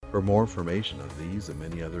For more information on these and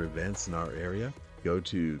many other events in our area, go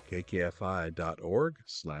to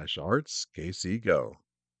kkfi.org/artskcgo.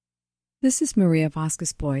 This is Maria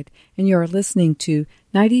Vasquez Boyd, and you're listening to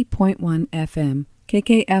 90.1 FM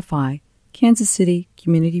KKFI, Kansas City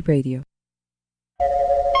Community Radio.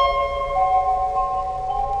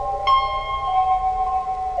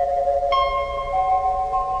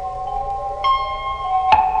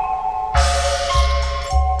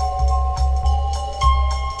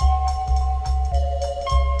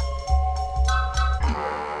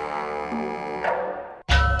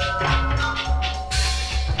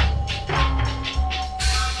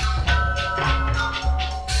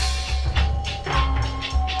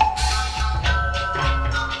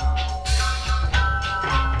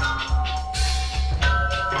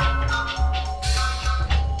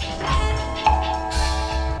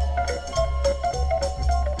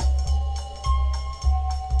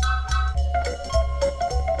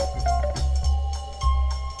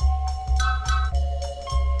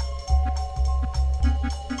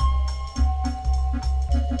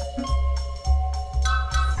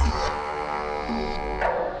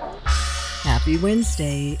 Happy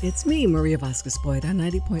Wednesday. It's me, Maria Vasquez Boyd, on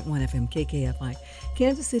 90.1 FM KKFI,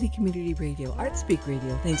 Kansas City Community Radio, Artspeak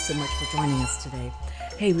Radio. Thanks so much for joining us today.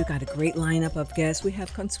 Hey, we've got a great lineup of guests. We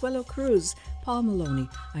have Consuelo Cruz, Paul Maloney,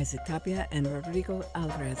 Isaac Tapia, and Rodrigo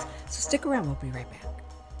Alvarez. So stick around. We'll be right back.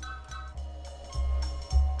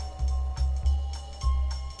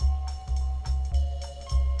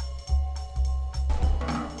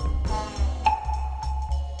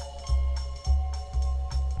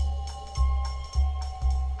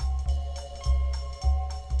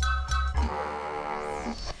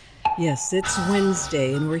 Yes, it's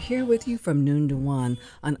Wednesday, and we're here with you from noon to 1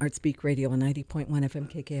 on Artspeak Radio on 90.1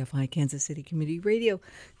 FM KKFI, Kansas City Community Radio.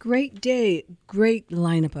 Great day, great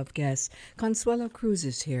lineup of guests. Consuelo Cruz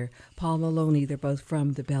is here, Paul Maloney, they're both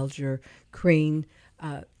from the Belger Crane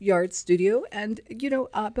Yard Studio, and,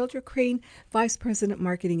 Belger Crane, Vice President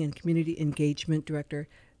Marketing and Community Engagement Director,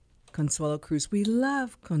 Consuelo Cruz. We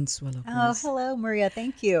love Consuelo Cruz. Oh, hello, Maria.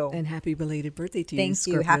 Thank you. And happy belated birthday to you, Thank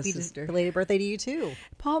you. Scorpio Happy sister. belated birthday to you, too.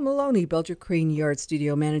 Paul Maloney, Belger Crane Yard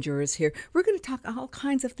Studio Manager, is here. We're going to talk all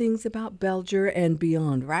kinds of things about Belger and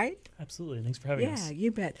beyond, right? Absolutely. Thanks for having us. Yeah, you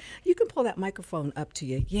bet. You can pull that microphone up to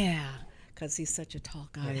you. Yeah, because he's such a tall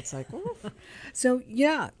guy. It's like, oof. So,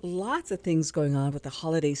 yeah, lots of things going on with the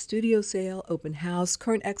holiday studio sale, open house,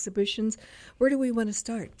 current exhibitions. Where do we want to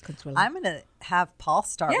start, Consuelo? I'm going to have Paul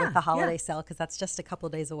start with the holiday sale because that's just a couple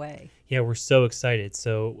of days away. Yeah, we're so excited.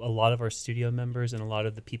 So a lot of our studio members and a lot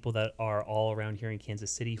of the people that are all around here in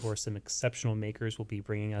Kansas City who are some exceptional makers will be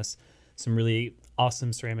bringing us some really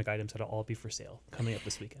awesome ceramic items that'll all be for sale coming up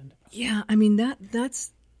this weekend. Yeah, I mean,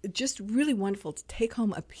 that's just really wonderful to take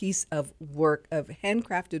home a piece of work, of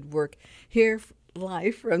handcrafted work here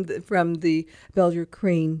live from the Belger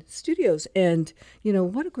Crane Studios. And,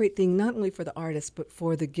 what a great thing, not only for the artist, but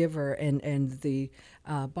for the giver and the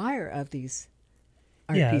buyer of these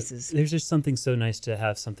art pieces. There's just something so nice to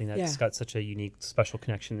have something that's got such a unique, special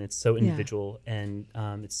connection. It's so individual, and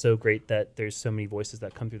it's so great that there's so many voices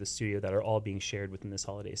that come through the studio that are all being shared within this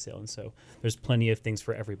holiday sale. And so there's plenty of things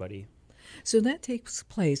for everybody. So that takes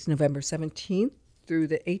place November 17th through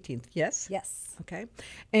the 18th, yes? Yes. Okay.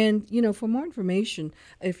 And, for more information,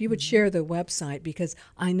 if you would share the website, because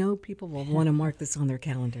I know people will want to mark this on their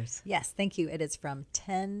calendars. Yes, thank you. It is from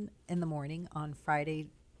 10 in the morning on Friday,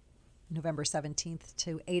 November 17th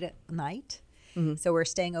to 8 at night. Mm-hmm. So we're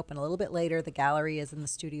staying open a little bit later. The gallery is and the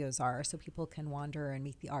studios are, so people can wander and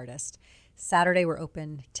meet the artist. Saturday, we're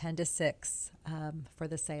open 10 to 6 for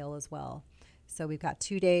the sale as well. So we've got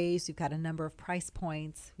 2 days. We've got a number of price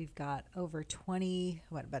points. We've got over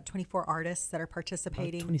about 24 artists that are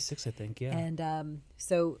participating. About 26, I think, yeah. And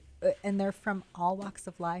and they're from all walks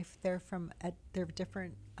of life. They're from they're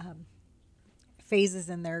different phases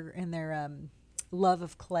in their love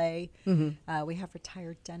of clay. Mm-hmm. We have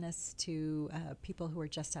retired dentists to people who are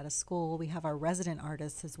just out of school. We have our resident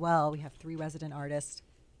artists as well. We have 3 resident artists.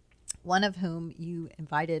 One of whom you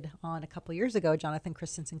invited on a couple years ago, Jonathan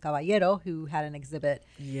Christensen Caballero, who had an exhibit.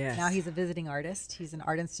 Yes. Now he's a visiting artist. He's an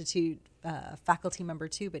Art Institute faculty member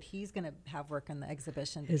too, but he's going to have work in the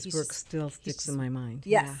exhibition. His work still sticks in my mind.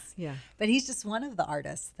 Yes. Yeah. But he's just one of the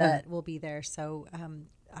artists that will be there. So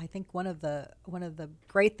I think one of the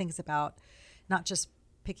great things about not just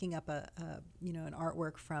picking up an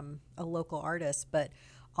artwork from a local artist, but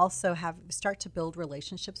also start to build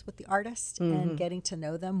relationships with the artist and getting to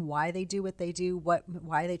know them, why they do what they do,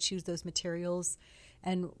 why they choose those materials,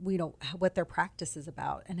 and what their practice is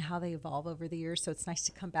about and how they evolve over the years. So it's nice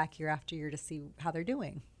to come back year after year to see how they're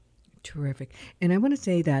doing. Terrific. And I want to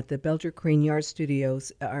say that the Belger Crane Yard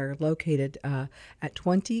Studios are located at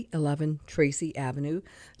 2011 Tracy Avenue.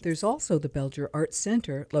 There's also the Belger Art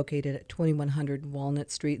Center located at 2100 Walnut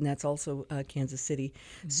Street, and that's also Kansas City.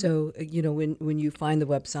 So, when you find the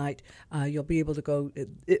website, you'll be able to go.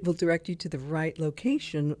 It will direct you to the right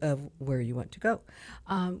location of where you want to go.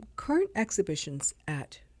 Current exhibitions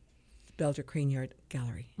at Belger Crane Yard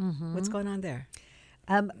Gallery. What's going on there?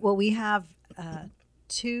 Well, we have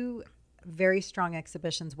two very strong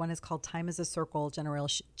exhibitions. One is called Time is a Circle,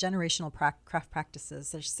 Generational Craft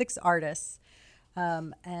Practices. There's 6 artists,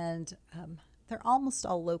 and they're almost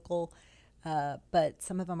all local, but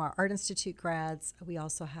some of them are Art Institute grads. We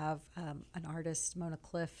also have an artist, Mona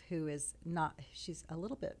Cliff, who is not, she's a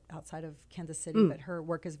little bit outside of Kansas City, but her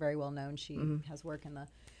work is very well known. She has work in the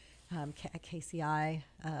at KCI.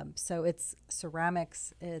 So it's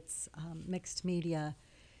ceramics, it's mixed media,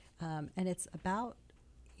 and it's about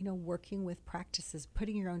working with practices,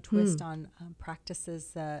 putting your own twist on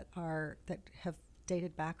practices that have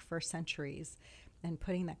dated back for centuries, and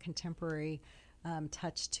putting that contemporary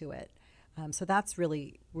touch to it. So that's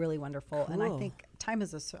really, really wonderful. Cool. And I think Time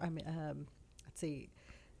is let's see,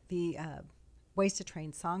 the Ways to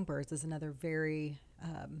Train Songbirds is another very,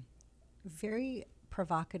 very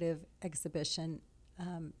provocative exhibition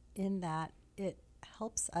in that it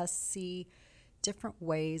helps us see different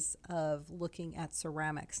ways of looking at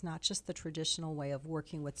ceramics, not just the traditional way of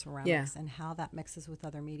working with ceramics and how that mixes with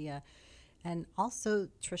other media, and also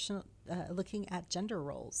looking at gender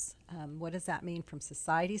roles. What does that mean from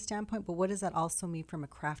society's standpoint, but what does that also mean from a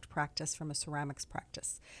craft practice, from a ceramics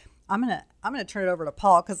practice? I'm gonna turn it over to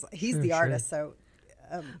Paul because he's the artist. So,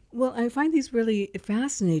 well, I find these really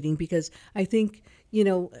fascinating because I think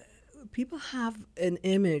people have an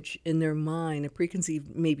image in their mind, a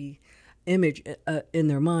preconceived maybe image in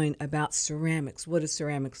their mind about ceramics. What does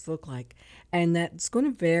ceramics look like? And that's going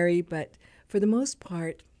to vary, but for the most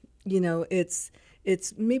part, it's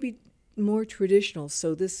maybe more traditional.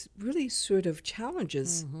 So this really sort of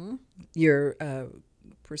challenges your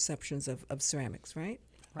perceptions of ceramics, right?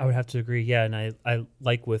 I would have to agree, yeah. And I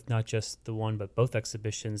like with not just the one but both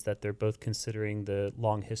exhibitions that they're both considering the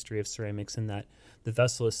long history of ceramics, and that the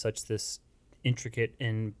vessel is such this intricate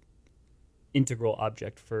and integral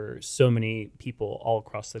object for so many people all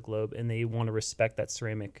across the globe, and they want to respect that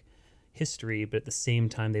ceramic history, but at the same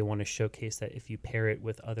time they want to showcase that if you pair it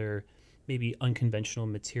with other maybe unconventional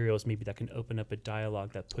materials, maybe that can open up a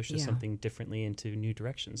dialogue that pushes something differently into new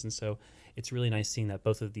directions. And so it's really nice seeing that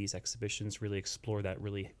both of these exhibitions really explore that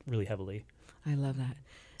really, really heavily. I love that.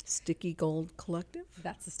 Sticky Gold Collective?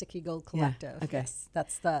 That's the Sticky Gold Collective. Yeah, okay. Yes,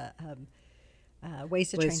 that's the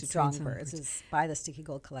Ways to Train Songbirds is by the Sticky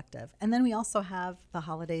Gold Collective. And then we also have the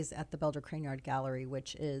holidays at the Belger Crane Yard Gallery,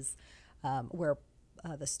 which is where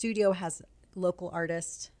the studio has local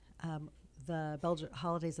artists. The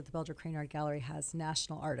holidays at the Belger Crane Yard Gallery has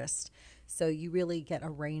national artists. So you really get a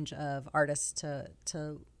range of artists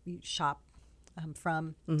to shop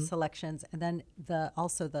from selections. And then the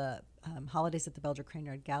holidays at the Belger Crane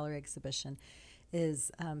Yard Gallery exhibition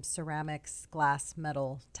is ceramics, glass,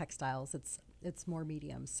 metal, textiles. It's more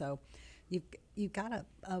medium. So you've got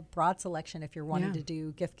a broad selection if you're wanting to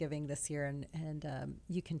do gift giving this year, and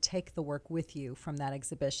you can take the work with you from that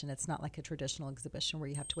exhibition. It's not like a traditional exhibition where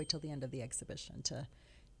you have to wait till the end of the exhibition to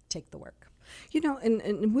take the work.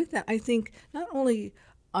 And with that, I think not only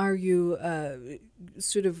are you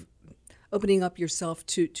sort of opening up yourself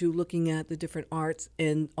to looking at the different arts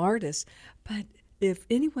and artists, but if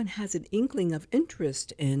anyone has an inkling of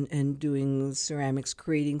interest in doing ceramics,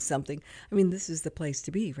 creating something, I mean, this is the place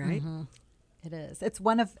to be, right? Mm-hmm. It is. It's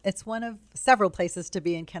one of several places to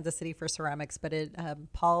be in Kansas City for ceramics. But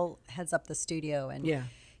Paul heads up the studio, and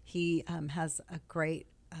he has a great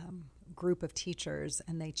group of teachers,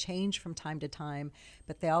 and they change from time to time,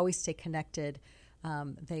 but they always stay connected.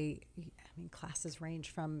 Classes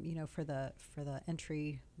range from for the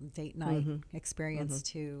entry date night experience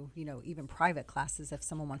to even private classes if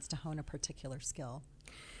someone wants to hone a particular skill.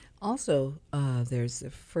 Also, there's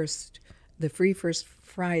the free First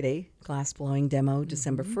Friday glass blowing demo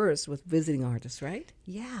December 1st with visiting artists, right?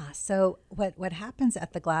 Yeah. So what happens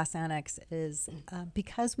at the Glass Annex is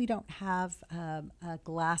because we don't have a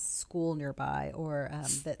glass school nearby or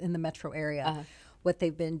in the metro area. What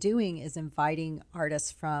they've been doing is inviting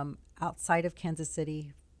artists from outside of Kansas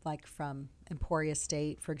City, like from Emporia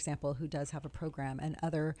State, for example, who does have a program, and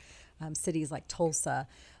other cities like Tulsa,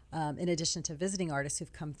 in addition to visiting artists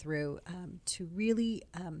who've come through to really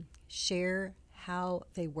share how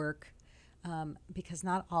they work, because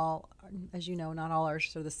not all, as you know, not all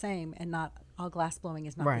artists are the same, and not all glass blowing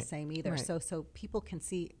is not Right. the same either. Right. So people can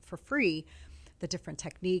see for free the different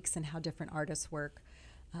techniques and how different artists work.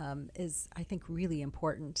 Is, I think, really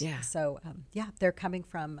important. Yeah. So they're coming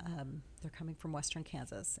from Western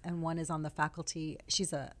Kansas, and one is on the faculty.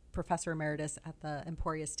 She's a professor emeritus at the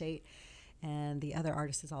Emporia State, and the other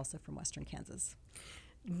artist is also from Western Kansas.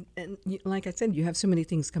 And like I said, you have so many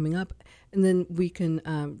things coming up, and then we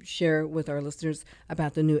can share with our listeners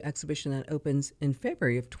about the new exhibition that opens in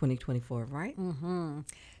February of 2024, right?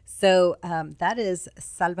 So that is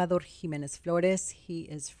Salvador Jimenez Flores. He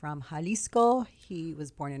is from Jalisco. He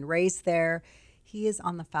was born and raised there. He is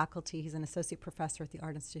on the faculty. He's an associate professor at the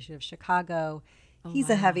Art Institute of Chicago. He's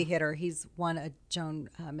a heavy hitter. He's won a Joan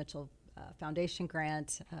Mitchell Foundation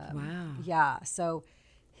grant. Wow. Yeah. So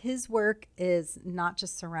his work is not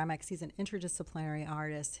just ceramics. He's an interdisciplinary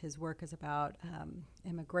artist. His work is about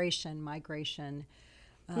immigration, migration,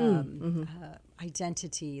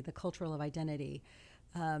 identity, the cultural of identity.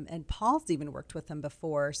 And Paul's even worked with him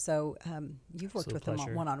before, so you've worked with him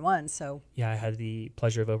one-on-one. So yeah, I had the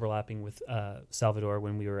pleasure of overlapping with Salvador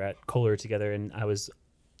when we were at Kohler together, and I was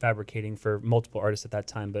fabricating for multiple artists at that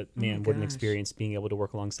time. But man, what an experience being able to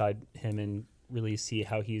work alongside him and really see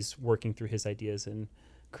how he's working through his ideas and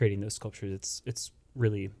creating those sculptures. It's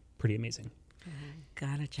really pretty amazing.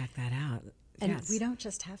 Gotta check that out. And we don't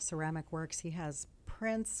just have ceramic works. He has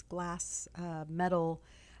prints, glass, metal.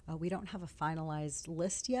 We don't have a finalized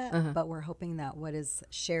list yet, but we're hoping that what is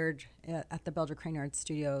shared at the Belger Crane Yard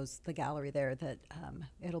Studios, the gallery there, that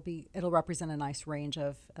it'll represent a nice range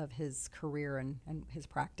of his career and his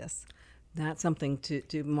practice. That's something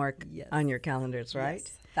to mark on your calendars, right?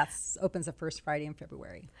 Yes. That opens the first Friday in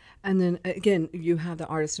February. And then again, you have the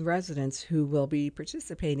artists in residence who will be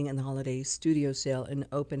participating in the holiday studio sale and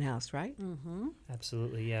open house, right?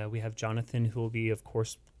 Absolutely, yeah. We have Jonathan, who will be, of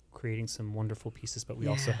course, creating some wonderful pieces, but we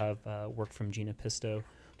also have work from Gina Pisto,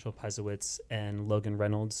 Joel Pazowitz, and Logan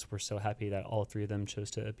Reynolds. We're so happy that all three of them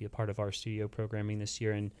chose to be a part of our studio programming this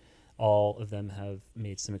year, and all of them have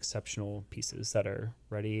made some exceptional pieces that are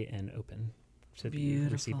ready and open to be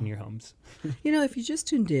received in your homes. You know, if you just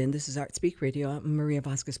tuned in, this is Artspeak Radio. I'm Maria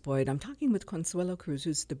Vasquez-Boyd. I'm talking with Consuelo Cruz,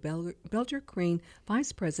 who's the Belger Crane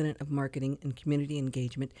Vice President of Marketing and Community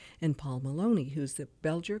Engagement, and Paul Maloney, who's the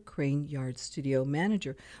Belger Crane Yard Studio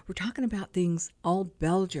Manager. We're talking about things all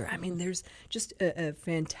Belger. I mean, there's just a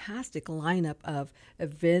fantastic lineup of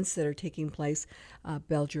events that are taking place.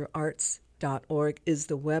 BelgerArts.org is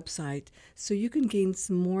the website, so you can gain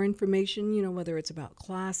some more information, you know, whether it's about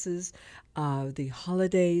classes, the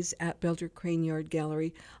holidays at Belger Crane Yard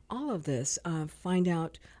Gallery, all of this. Find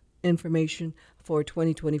out information for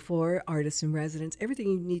 2024 artists in residence. Everything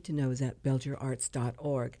you need to know is at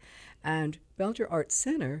belgerarts.org. And Belger Arts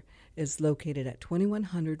Center is located at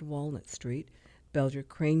 2100 Walnut Street, Belger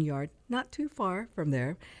Crane Yard, not too far from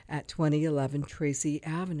there, at 2011 Tracy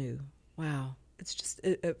Avenue. Wow. It's just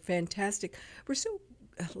a fantastic. We're so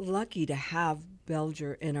lucky to have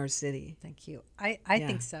Belger in our city. Thank you. I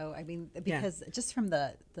think so. I mean, because just from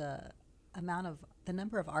the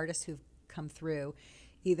number of artists who've come through,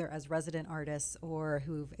 either as resident artists or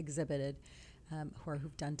who've exhibited, or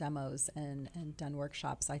who've done demos and done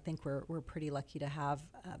workshops, I think we're pretty lucky to have,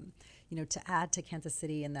 to add to Kansas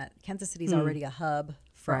City, and that Kansas City is already a hub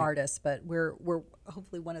for artists, but we're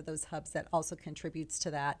hopefully one of those hubs that also contributes to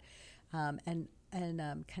that. And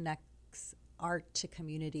connects art to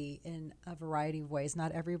community in a variety of ways.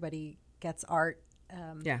 Not everybody gets art,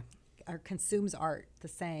 or consumes art the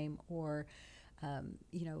same, or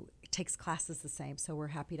takes classes the same. So we're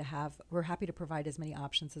happy to provide as many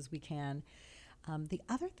options as we can. The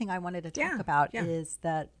other thing I wanted to talk about is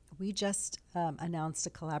that we just announced a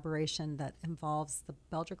collaboration that involves the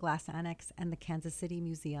Belger Glass Annex and the Kansas City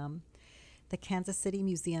Museum. The Kansas City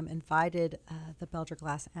Museum invited the Belger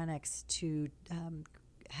Glass Annex to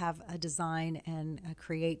have a design and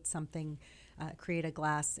create a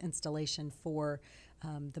glass installation for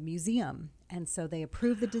the museum. And so they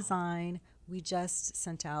approved the design. We just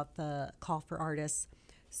sent out the call for artists.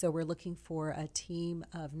 So we're looking for a team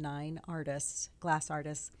of 9 artists, glass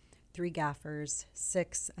artists, 3 gaffers,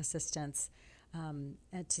 6 assistants, and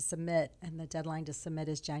to submit. And the deadline to submit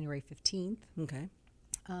is January 15th. Okay.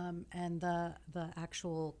 And the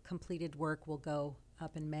actual completed work will go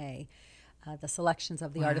up in May. The selections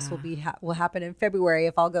of the artists will happen in February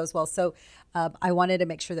if all goes well. So I wanted to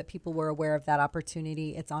make sure that people were aware of that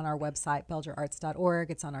opportunity. It's on our website, belgerarts.org.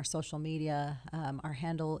 It's on our social media. Our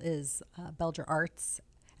handle is Belger Arts,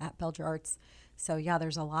 at Belger Arts. So,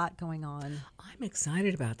 there's a lot going on. I'm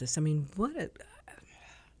excited about this. I mean,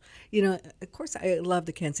 of course, I love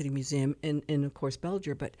the Kansas City Museum and of course,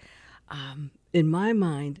 Belger, but in my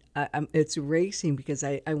mind, it's racing because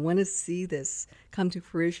I want to see this come to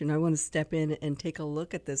fruition. I want to step in and take a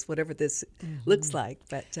look at this, whatever this looks like.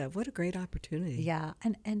 But what a great opportunity. Yeah.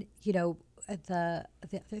 And the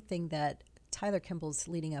other thing that Tyler Kimball's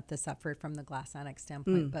leading up this effort from the Glass Annex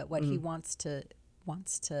standpoint, but what he wants to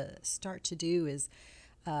start to do is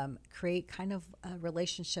create kind of a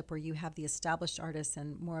relationship where you have the established artists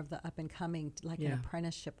and more of the up and coming, like an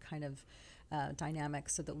apprenticeship kind of dynamic,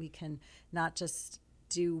 so that we can not just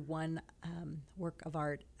do one work of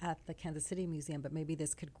art at the Kansas City Museum, but maybe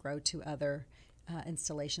this could grow to other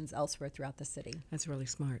installations elsewhere throughout the city. That's really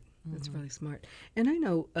smart. That's really smart. And I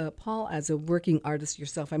know, Paul, as a working artist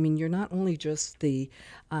yourself, I mean, you're not only just the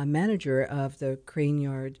manager of the Crane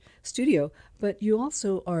Yard Studio, but you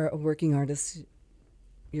also are a working artist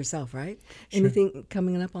yourself, right? Sure. Anything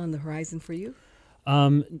coming up on the horizon for you?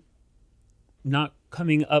 Not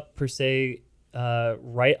coming up per se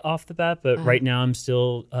right off the bat, but right now I'm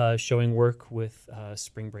still showing work with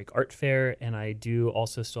Spring Break Art Fair, and I do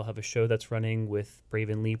also still have a show that's running with Brave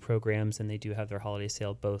and Lee programs, and they do have their holiday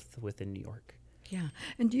sale both within New York. Yeah.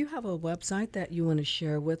 And do you have a website that you want to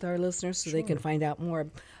share with our listeners so they can find out more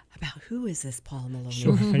about who is this Paul Maloney?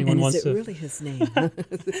 Sure. If anyone and wants is it to, really his name?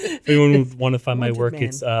 if anyone would want to find my work, man.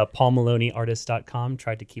 it's paulmaloneyartist.com.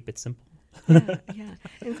 Tried to keep it simple. Yeah.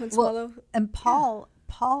 And Consuelo? Well, and Paul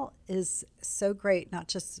is so great, not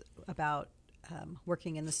just about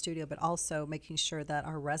working in the studio, but also making sure that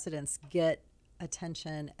our residents get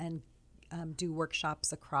attention and do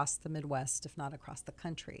workshops across the Midwest, if not across the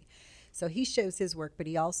country. So he shows his work, but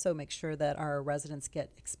he also makes sure that our residents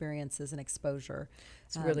get experiences and exposure.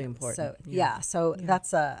 It's really important. So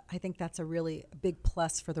I think that's a really big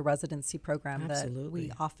plus for the residency program that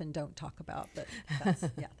we often don't talk about. But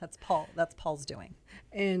that's Paul. That's Paul's doing.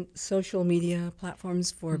 And social media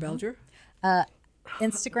platforms for Belger?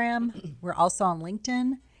 Instagram. We're also on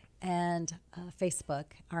LinkedIn and Facebook.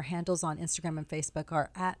 Our handles on Instagram and Facebook are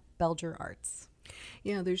at Belger Arts.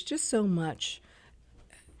 Yeah, there's just so much.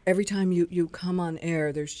 Every time you come on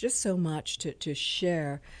air, there's just so much to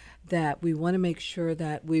share that we want to make sure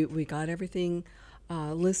that we got everything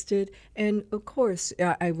listed. And of course,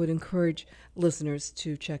 I would encourage listeners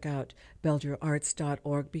to check out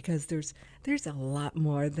belgerarts.org because there's a lot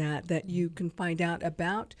more that you can find out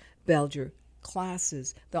about Belger.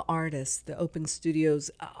 Classes, the artists, the open studios,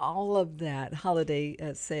 all of that, holiday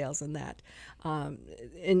sales and that.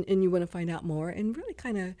 And you want to find out more and really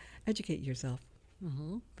kind of educate yourself.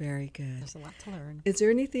 Mm-hmm. Very good. There's a lot to learn. Is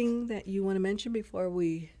there anything that you want to mention before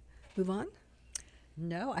we move on?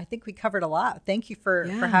 No, I think we covered a lot. Thank you for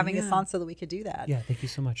having us on so that we could do that. Yeah, thank you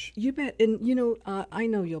so much. You bet. And, I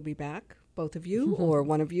know you'll be back, both of you, or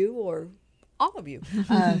one of you, or all of you,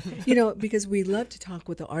 because we love to talk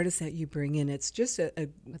with the artists that you bring in. It's just a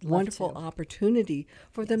wonderful opportunity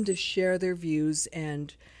for them to share their views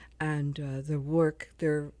and their work,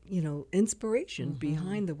 their inspiration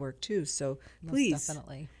behind the work too. So please,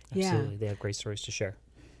 definitely, absolutely, they have great stories to share.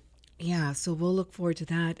 Yeah, so we'll look forward to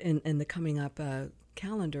that in the coming up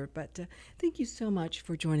calendar. But thank you so much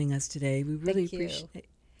for joining us today. We really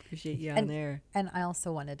appreciate you on there. And I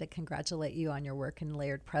also wanted to congratulate you on your work in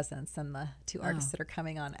Layered Presence and the two artists that are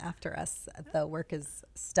coming on after us. The work is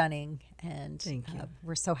stunning, and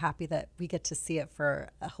we're so happy that we get to see it for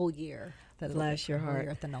a whole year. Bless your heart.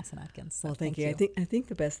 At the Nelson Atkins. So well, thank you. I think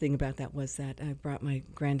the best thing about that was that I brought my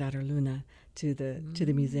granddaughter Luna to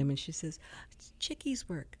the museum, and she says, "It's Chickie's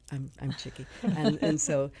work." I'm Chickie,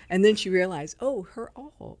 and then she realized, her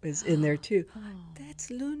ojo is in there too. That's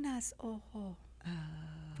Luna's ojo.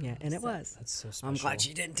 Yeah, and it was. That's so special. I'm glad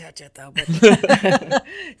she didn't touch it, though. But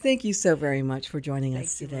thank you so very much for joining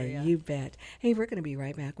us today. You bet. Hey, we're going to be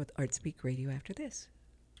right back with Artspeak Radio after this.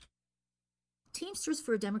 Teamsters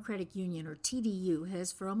for a Democratic Union, or TDU,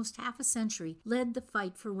 has for almost half a century led the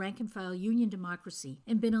fight for rank-and-file union democracy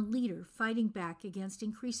and been a leader fighting back against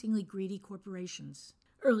increasingly greedy corporations.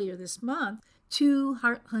 Earlier this month, 2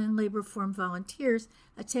 Heartland Labor Reform volunteers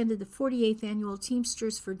attended the 48th Annual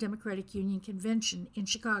Teamsters for Democratic Union Convention in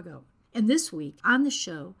Chicago. And this week, on the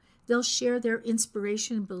show, they'll share their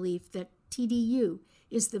inspiration and belief that TDU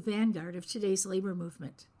is the vanguard of today's labor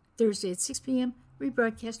movement. Thursday at 6 p.m.,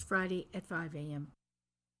 rebroadcast Friday at 5 a.m.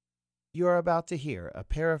 You are about to hear a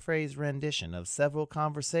paraphrased rendition of several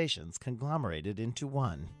conversations conglomerated into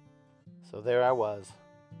one. So there I was,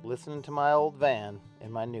 listening to my old van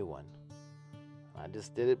in my new one. I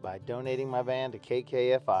just did it by donating my van to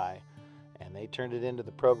KKFI, and they turned it into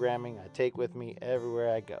the programming I take with me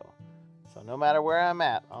everywhere I go. So no matter where I'm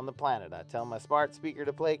at on the planet, I tell my smart speaker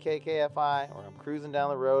to play KKFI, or I'm cruising down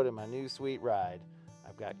the road in my new sweet ride.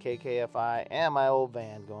 I've got KKFI and my old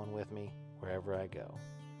van going with me wherever I go.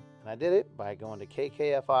 And I did it by going to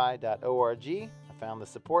kkfi.org. I found the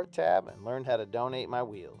support tab and learned how to donate my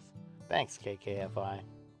wheels. Thanks, KKFI.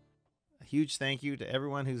 A huge thank you to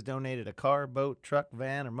everyone who's donated a car, boat, truck,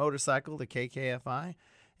 van, or motorcycle to KKFI,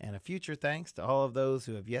 and a future thanks to all of those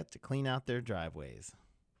who have yet to clean out their driveways.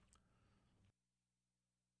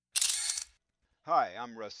 Hi,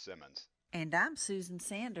 I'm Russ Simmons. And I'm Susan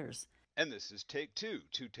Sanders. And this is Take Two,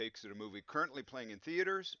 two takes at a movie currently playing in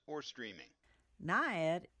theaters or streaming.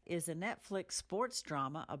 Naiad is a Netflix sports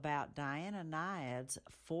drama about Diana Naiad's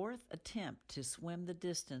fourth attempt to swim the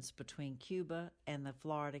distance between Cuba and the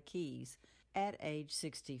Florida Keys at age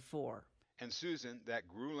 64. And Susan, that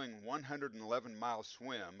grueling 111-mile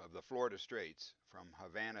swim of the Florida Straits from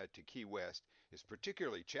Havana to Key West is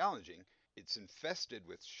particularly challenging. It's infested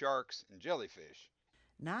with sharks and jellyfish.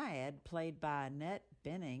 Naiad, played by Annette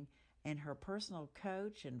Bening, and her personal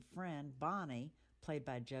coach and friend Bonnie, played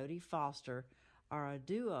by Jodie Foster, are a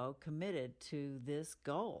duo committed to this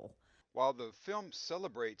goal. While the film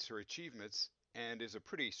celebrates her achievements and is a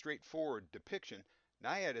pretty straightforward depiction,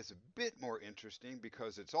 Naiad is a bit more interesting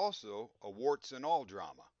because it's also a warts-and-all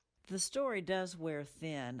drama. The story does wear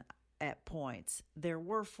thin at points. There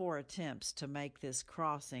were 4 attempts to make this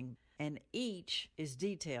crossing, and each is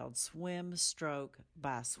detailed swim stroke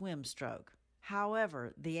by swim stroke.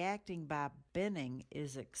 However, the acting by Bening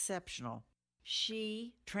is exceptional.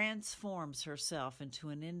 She transforms herself into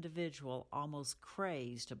an individual almost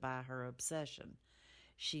crazed by her obsession.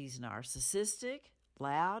 She's narcissistic,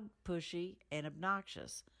 loud, pushy, and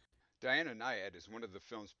obnoxious. Diana Naiad is one of the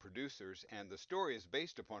film's producers, and the story is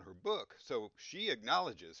based upon her book, so she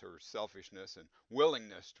acknowledges her selfishness and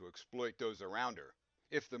willingness to exploit those around her.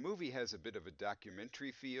 If the movie has a bit of a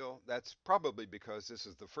documentary feel, that's probably because this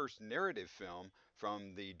is the first narrative film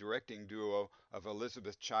from the directing duo of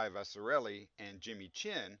Elizabeth Chai Vasarely and Jimmy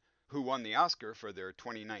Chin, who won the Oscar for their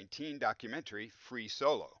 2019 documentary Free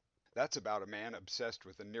Solo. That's about a man obsessed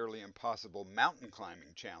with a nearly impossible mountain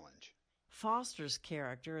climbing challenge. Foster's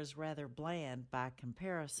character is rather bland by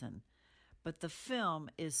comparison, but the film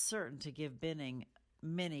is certain to give Bening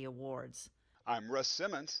many awards. I'm Russ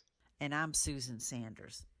Simmons. And I'm Susan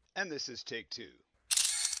Sanders. And this is Take Two.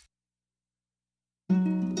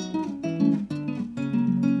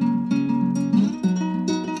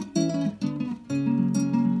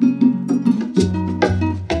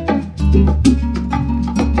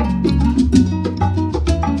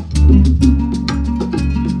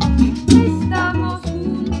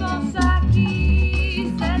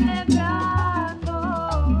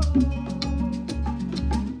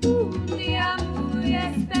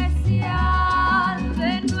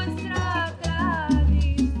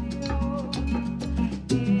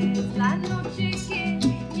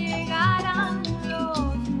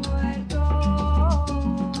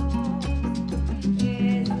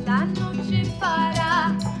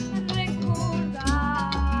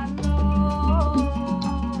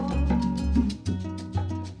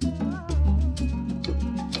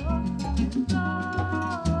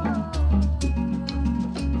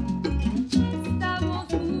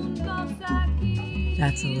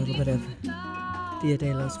 That's a little bit of Dia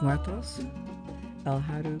de los Muertos, El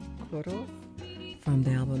Haru Coro, from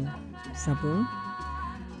the album Sabun.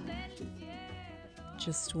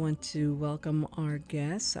 Just want to welcome our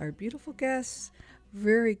guests, our beautiful guests,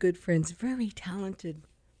 very good friends, very talented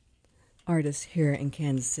artists here in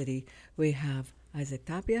Kansas City. We have Isaac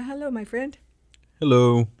Tapia. Hello, my friend.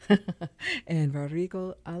 Hello. And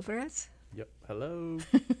Rodrigo Alvarez. Yep. Hello.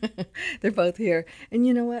 They're both here. And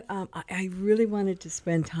you know what? I really wanted to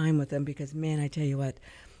spend time with them because, man, I tell you what,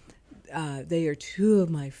 they are two of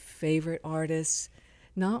my favorite artists,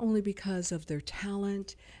 not only because of their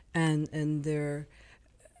talent and their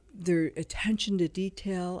attention to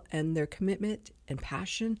detail and their commitment and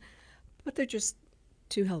passion, but they're just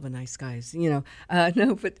two hell of a nice guys, you know.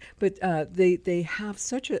 They have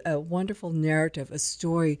such a wonderful narrative, a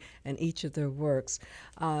story in each of their works.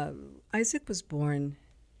 Isaac was born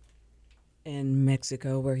in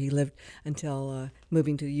Mexico, where he lived until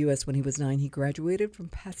moving to the U.S. when he was 9. He graduated from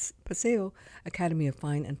Paseo Academy of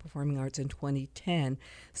Fine and Performing Arts in 2010,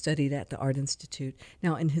 studied at the Art Institute.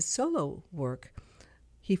 Now, in his solo work,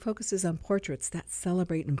 he focuses on portraits that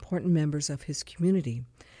celebrate important members of his community.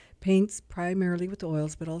 Paints primarily with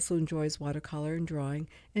oils, but also enjoys watercolor and drawing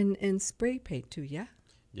and spray paint too, yeah?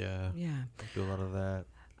 Yeah. Yeah. I do a lot of that.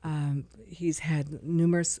 He's had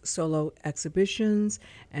numerous solo exhibitions,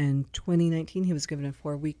 and 2019 he was given a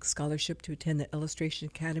 4-week scholarship to attend the Illustration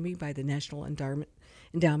Academy by the National Endowment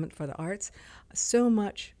for the Arts. So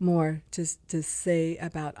much more to say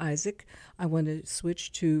about Isaac. I want to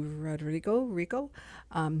switch to Rodrigo,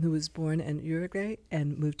 who was born in Uruguay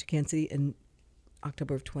and moved to Kansas City in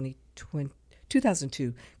October of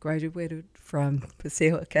 2002. Graduated from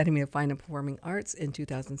Paseo Academy of Fine and Performing Arts in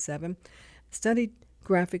 2007. Studied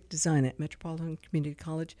graphic design at Metropolitan Community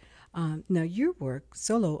College. Now your work,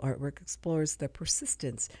 solo artwork, explores the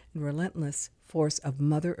persistence and relentless force of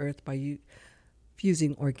Mother Earth by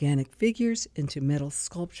fusing organic figures into metal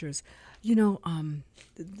sculptures. You know,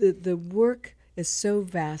 the work is so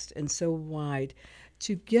vast and so wide.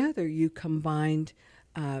 Together you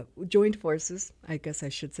joined forces, I guess I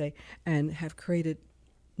should say, and have created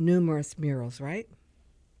numerous murals, right?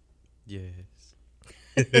 Yes.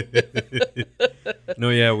 No,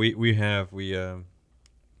 yeah, we have. I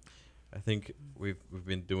think we've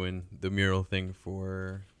been doing the mural thing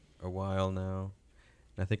for a while now.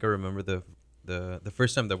 And I think I remember the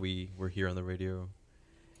first time that we were here on the radio,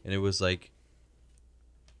 and it was like,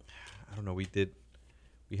 I don't know, we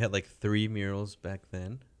had like 3 murals back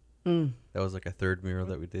then. That was like a 3rd mural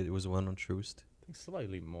that we did. It was one on Troost. I think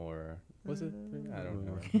slightly more. Was it? I don't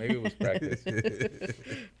know. Maybe it was practice.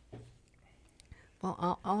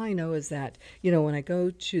 Well, all I know is that, you know, when I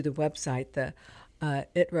go to the website, the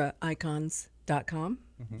itraicons.com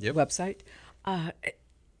website,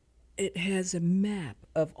 it has a map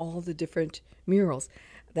of all the different murals.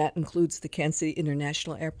 That includes the Kansas City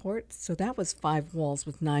International Airport. So that was 5 walls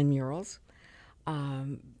with 9 murals.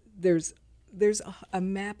 There's a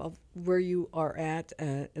map of where you are at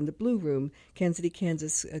in the Blue Room, Kansas City,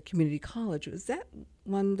 Kansas Community College. Is that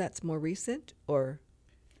one that's more recent or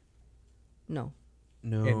no?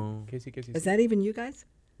 No. KCCC. Is that even you guys?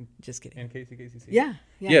 Just kidding. And KCCC. Yeah.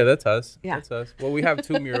 Yeah, that's us. Yeah. That's us. Well, we have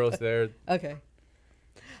 2 murals there. Okay.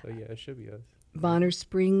 So yeah, it should be us. Bonner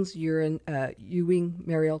Springs, Ewing,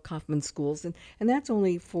 Mariel Kaufman schools, and that's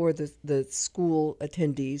only for the school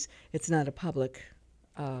attendees. It's not a public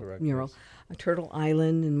mural. Yes. Turtle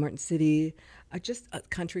Island in Martin City, just a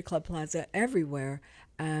Country Club Plaza, everywhere,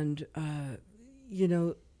 and you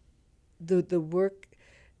know, the work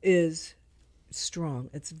is strong.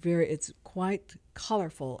 It's quite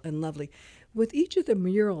colorful and lovely. With each of the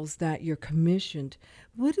murals that you're commissioned,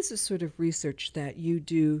 what is the sort of research that you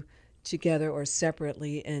do together or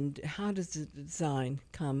separately, and how does the design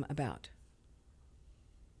come about?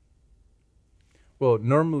 Well,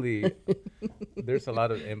 normally there's a lot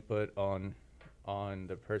of input on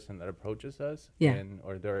the person that approaches us,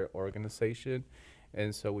 or their organization,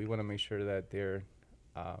 and so we want to make sure that they're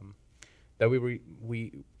that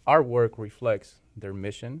our work reflects their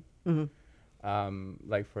mission. Mm-hmm.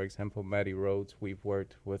 Like for example, Maddie Rhodes, we've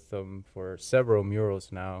worked with them for several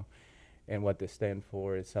murals now. And what they stand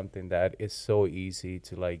for is something that is so easy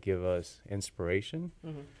to like give us inspiration.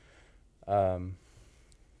 Mm-hmm.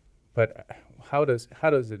 But how does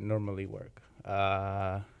it normally work?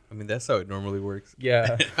 I mean, that's how it normally works.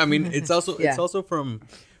 Yeah. I mean, it's also from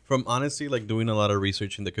honestly like doing a lot of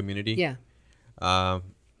research in the community. Yeah.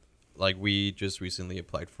 Like we just recently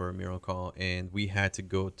applied for a mural call, and we had to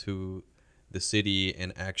go to the city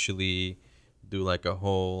and actually do like a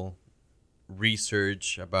whole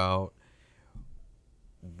research about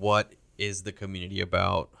what is the community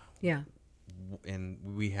about. Yeah. And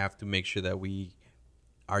we have to make sure that we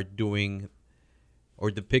are doing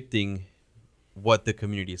or depicting what the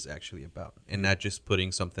community is actually about, and not just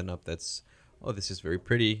putting something up that's, oh, this is very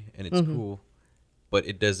pretty and it's cool, but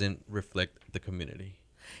it doesn't reflect the community.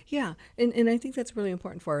 Yeah, and I think that's really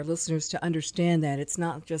important for our listeners to understand that it's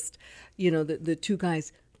not just, you know, the 2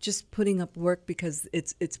 guys just putting up work because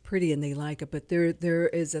it's pretty and they like it, but there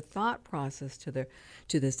is a thought process to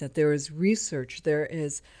this, that there is research, there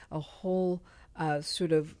is a whole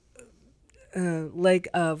sort of leg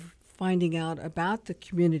of finding out about the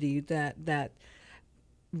community that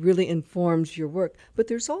really informs your work. But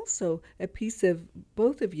there's also a piece of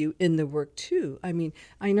both of you in the work too. I mean,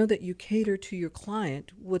 I know that you cater to your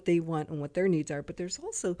client, what they want and what their needs are, but there's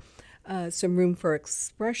also some room for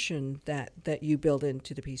expression that you build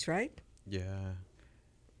into the piece, right? Yeah.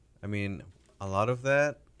 I mean, a lot of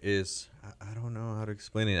that is, I don't know how to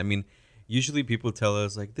explain it. I mean, usually people tell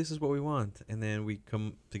us like, this is what we want. And then we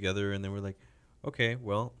come together and then we're like, okay,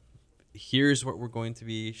 well, here's what we're going to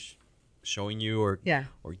be showing you or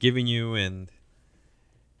giving you. And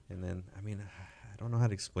then, I mean, I don't know how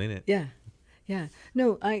to explain it. Yeah. Yeah.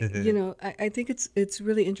 No, I think it's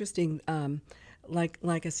really interesting.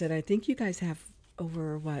 Like I said, I think you guys have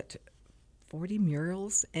over 40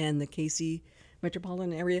 murals in the KC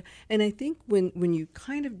metropolitan area. And I think when you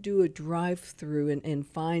kind of do a drive-through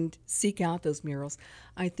and seek out those murals,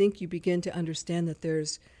 I think you begin to understand that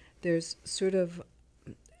there's sort of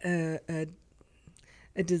a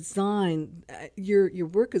design. Your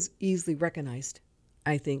work is easily recognized,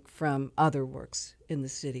 I think, from other works in the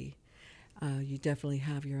city. You definitely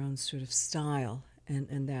have your own sort of style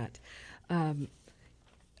and that.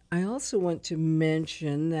 I also want to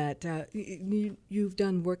mention that you've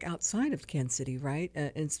done work outside of Kansas City, right?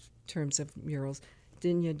 In terms of murals.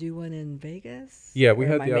 Didn't you do one in Vegas? Yeah, we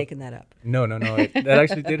had. Am I making that up? No. That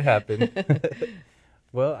actually did happen.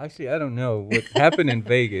 Well, actually, I don't know what happened in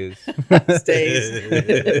Vegas. Stays.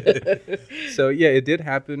 So yeah, it did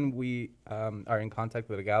happen. We are in contact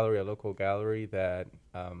with a local gallery that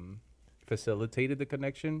facilitated the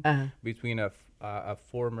connection between a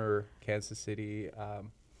former Kansas City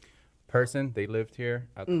person. They lived here,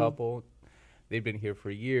 a couple. They've been here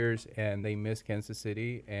for years, and they miss Kansas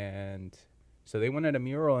City, and so they wanted a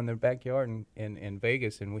mural in their backyard in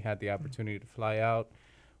Vegas, and we had the opportunity to fly out.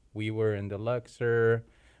 We were in the Luxor.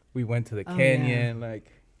 We went to the canyon. Yeah.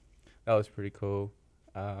 Like, that was pretty cool.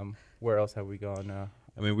 Where else have we gone now?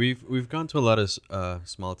 I mean, we've gone to a lot of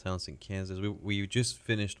small towns in Kansas. We just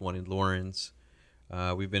finished one in Lawrence.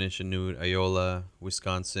 We've been in Chanute, Iola,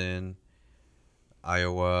 Wisconsin,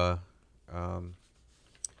 Iowa.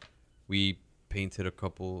 We painted a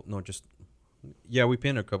couple. We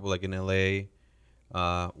painted a couple like in L.A.,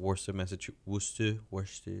 Worcester,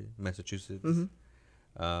 Massachusetts. Mm-hmm.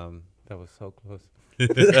 That was so close.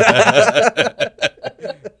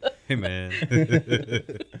 Hey, man.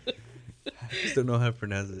 I just don't know how to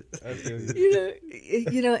pronounce it.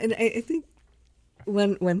 And I think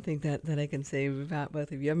one thing that I can say about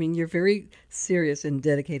both of you, I mean, you're very serious and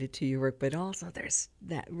dedicated to your work, but also there's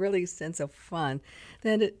that really sense of fun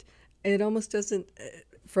that it almost doesn't,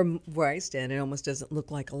 from where I stand, it almost doesn't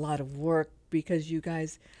look like a lot of work because you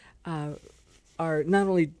guys are not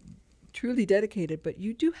only truly dedicated, but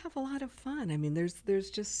you do have a lot of fun. I mean, there's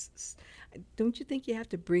just, don't you think you have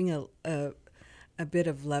to bring a bit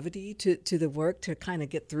of levity to the work to kind of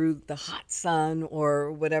get through the hot sun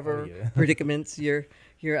or whatever predicaments you're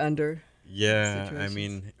under? Yeah, I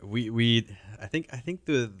mean, I think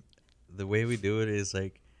the way we do it is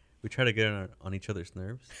like we try to get on each other's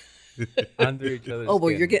nerves. Under each other's well,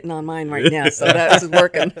 skin. you're getting on mine right now, so that's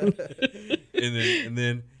working. and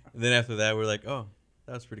then after that, we're like, oh,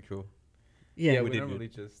 that was pretty cool. Yeah, we normally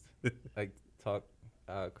just like talk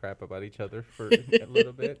crap about each other for a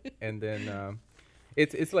little bit, and then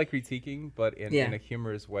it's like critiquing, but in a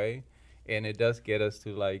humorous way, and it does get us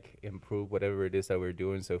to like improve whatever it is that we're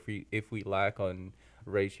doing. So if we lack on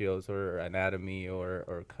ratios or anatomy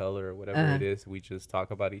or color or whatever it is, we just talk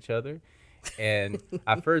about each other. And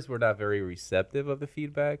at first we're not very receptive of the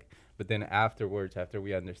feedback, but then afterwards, after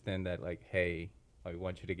we understand that, like, hey, I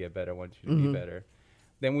want you to get better, I want you to be better,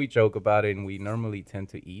 then we joke about it, and we normally tend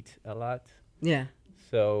to eat a lot. Yeah.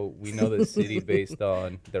 So we know the city based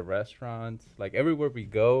on the restaurants. Like, everywhere we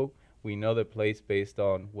go, we know the place based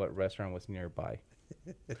on what restaurant was nearby.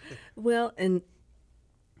 Well, and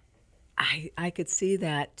I could see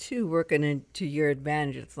that too, working into your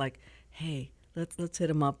advantage. It's like, hey, let's hit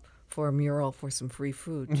them up for a mural for some free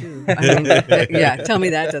food too. I mean, tell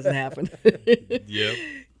me that doesn't happen. Yep.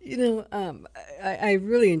 I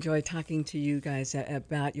really enjoy talking to you guys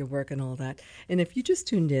about your work and all that. And if you just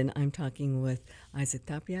tuned in, I'm talking with Isaac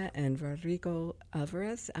Tapia and Rodrigo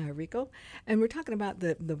Alvarez, Rico, and we're talking about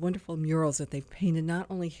the wonderful murals that they've painted, not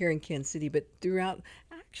only here in Kansas City, but throughout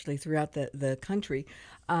the country.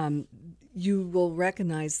 You will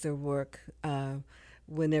recognize their work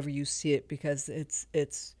whenever you see it because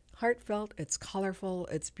it's heartfelt, it's colorful,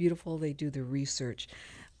 it's beautiful. They do the research.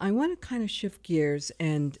 I want to kind of shift gears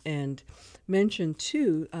and mention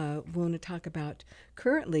too, we want to talk about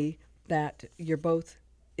currently that you're both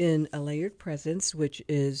in a layered presence, which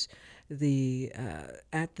is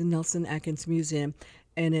at the Nelson Atkins Museum,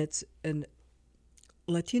 and it's an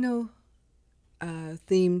Latino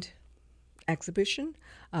themed exhibition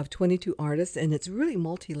of 22 artists, and it's really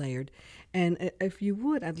multi-layered. And if you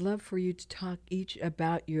would, I'd love for you to talk each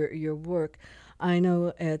about your work. I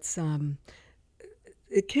know it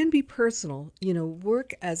can be personal.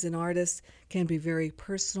 Work as an artist can be very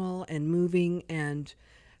personal and moving and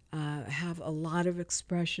have a lot of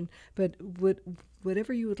expression. But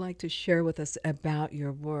whatever you would like to share with us about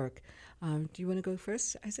your work. Do you want to go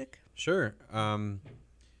first, Isaac? Sure.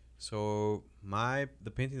 So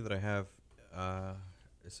the painting that I have,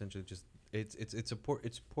 essentially just it's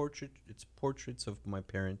portraits of my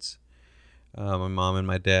parents, my mom and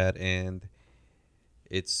my dad, and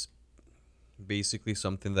it's basically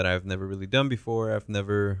something that I've never really done before. I've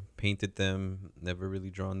never painted them, never really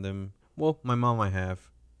drawn them. Well, my mom I have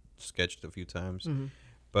sketched a few times,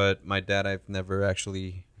 but my dad I've never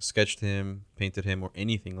actually sketched him, painted him, or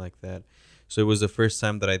anything like that. So it was the first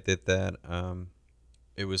time that I did that.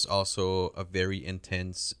 It was also a very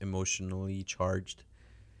intense, emotionally charged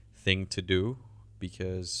thing to do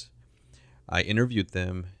because I interviewed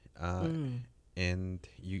them, and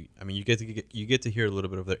you get to hear a little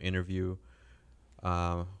bit of their interview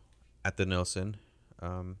at the Nelson,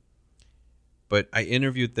 but I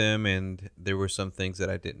interviewed them, and there were some things that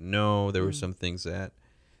I didn't know. There were some things that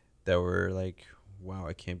were like, wow,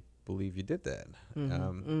 I can't believe you did that.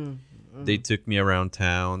 They took me around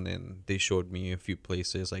town, and they showed me a few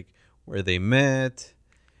places, like where they met,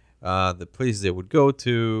 the places they would go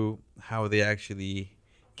to, how they actually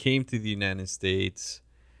came to the United States,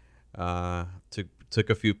 took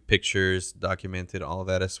a few pictures, documented all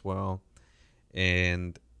that as well.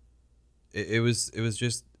 And it was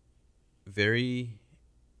just very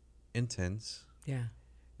intense. Yeah.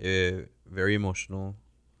 Very emotional.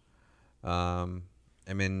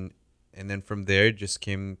 I mean, and then from there just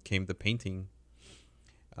came the painting.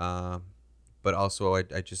 But also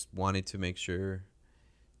I just wanted to make sure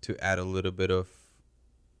to add a little bit of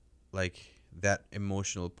like that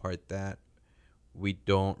emotional part that we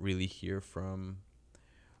don't really hear from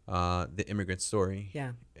the immigrant story.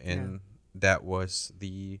 Yeah. And that was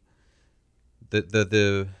the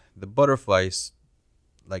butterflies,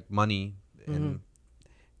 like money, and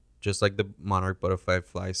just like the monarch butterfly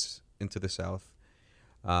flies into the south.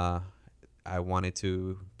 I wanted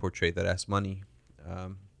to portray that as money.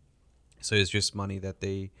 So it's just money that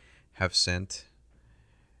they have sent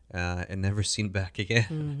and never seen back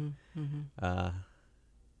again.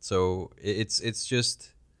 So it's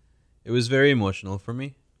just, it was very emotional for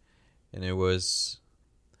me, and it was.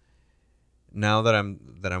 Now that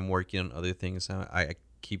I'm working on other things, I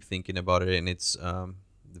keep thinking about it, and it's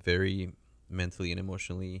very mentally and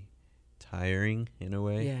emotionally tiring in a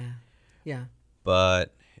way. Yeah.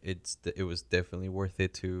 But it was definitely worth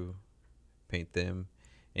it to paint them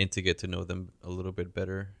and to get to know them a little bit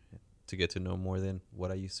better, to get to know more than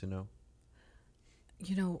what I used to know.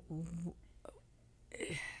 You know,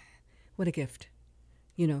 what a gift.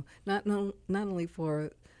 You know, not only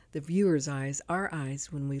for the viewer's eyes, our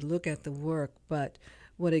eyes, when we look at the work, but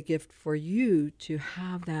what a gift for you to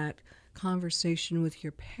have that conversation with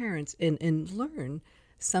your parents and learn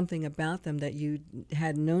something about them that you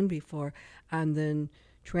had known before, and then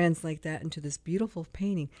translate that into this beautiful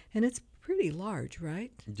painting. And it's pretty large,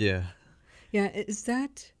 right? Yeah. Yeah. Is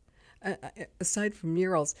that, aside from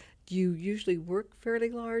murals, do you usually work fairly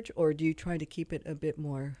large, or do you try to keep it a bit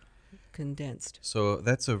more condensed? So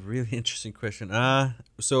that's a really interesting question.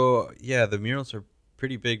 So yeah, the murals are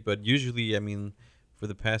pretty big, but usually, I mean, for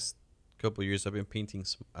the past couple of years, I've been painting.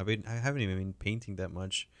 I haven't even been painting that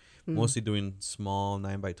much. Mostly doing small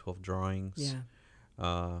 9x12 drawings.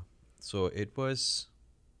 Yeah. So it was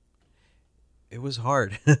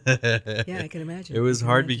hard. Yeah, I can imagine. It was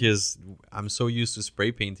hard because I'm so used to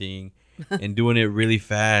spray painting and doing it really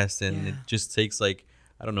fast, and it just takes like,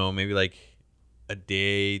 I don't know, maybe like a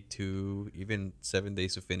day to even 7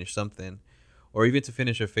 days to finish something, or even to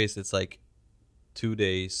finish a face, it's like 2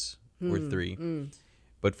 days or 3.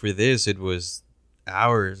 But for this, it was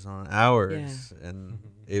hours on hours, and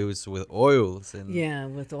it was with oils.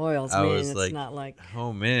 And with oils, I man, was it's like, not like,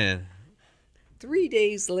 oh man, 3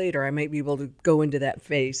 days later, I might be able to go into that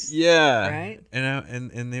face. Yeah. Right?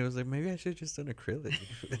 And they was like, maybe I should have just done acrylic.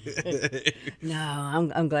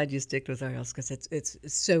 No, I'm glad you stick with oils, because it's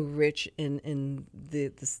so rich in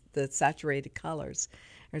the saturated colors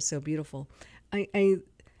are so beautiful. I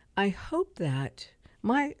hope that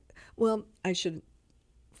I should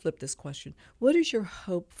flip this question. What is your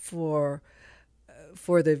hope for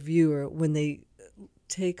the viewer when they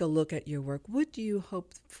take a look at your work? What do you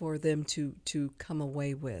hope for them to come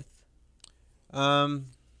away with? I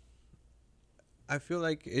feel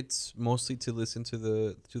like it's mostly to listen to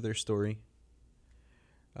their story.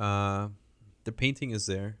 The painting is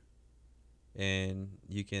there, and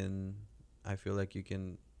I feel like you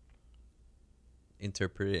can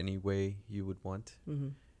interpret it any way you would want.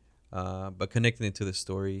 But connecting it to the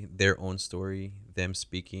story, their own story, them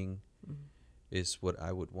speaking, is what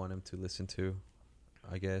I would want them to listen to,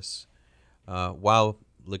 I guess, while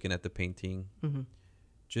looking at the painting,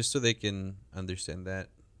 just so they can understand that,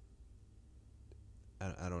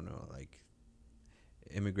 I don't know, like,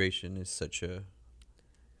 immigration is such a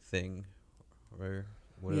thing or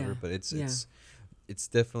whatever, but it's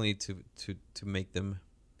definitely to make them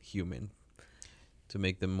human, to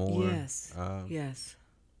make them more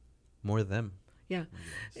more them. Yeah.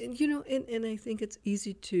 And, and I think it's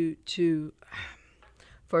easy to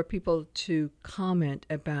for people to comment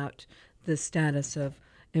about the status of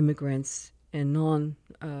immigrants and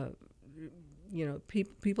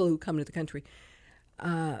people who come to the country,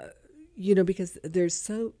 because there's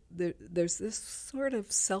this sort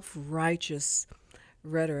of self-righteous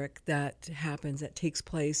rhetoric that takes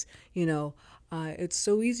place. It's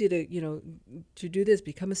so easy to do this,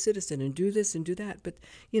 become a citizen, and do this and do that, but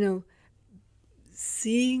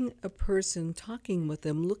seeing a person, talking with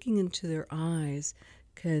them, looking into their eyes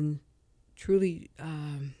can truly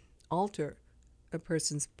alter a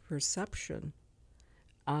person's perception,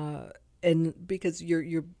 and because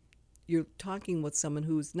you're talking with someone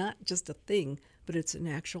who's not just a thing, but it's an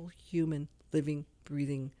actual human, living,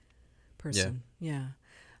 breathing person. Yeah.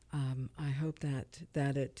 I hope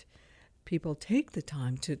that people take the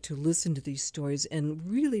time to listen to these stories and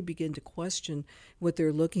really begin to question what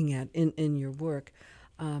they're looking at in your work.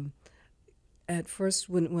 At first,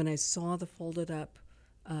 when I saw the folded up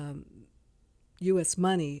U.S.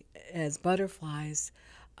 money as butterflies,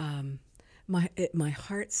 my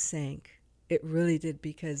heart sank. It really did,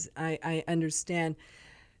 because I understand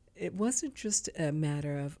it wasn't just a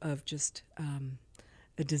matter of just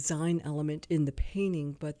a design element in the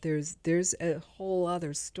painting, but there's a whole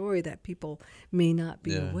other story that people may not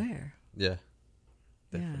be aware. Yeah,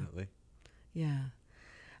 definitely. Yeah.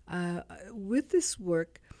 With this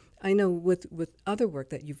work, I know with other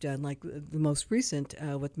work that you've done, like the most recent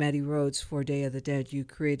with Maddie Rhodes for Day of the Dead, you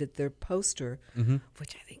created their poster,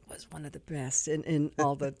 which I think was one of the best in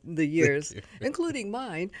all the years, including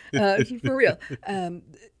mine, for real.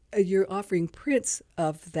 You're offering prints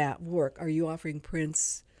of that work. Are you offering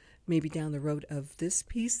prints maybe down the road of this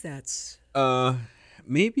piece that's...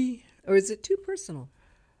 maybe. Or is it too personal?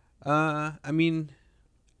 I mean,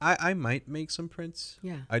 I might make some prints.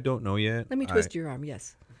 Yeah. I don't know yet. Let me twist your arm,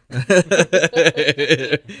 yes.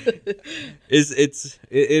 It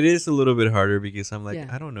is a little bit harder because I'm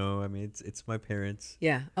like, I don't know. I mean, it's my parents.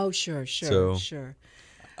 Yeah. Oh, sure. So, sure.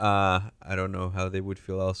 I don't know how they would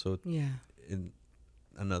feel also in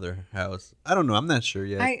another house. I don't know. I'm not sure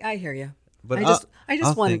yet. I hear you. But I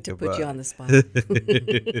just wanted to put you on the spot. And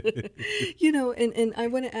I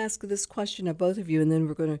want to ask this question of both of you, and then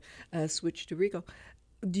we're going to switch to Rico.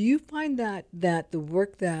 Do you find that the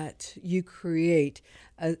work that you create,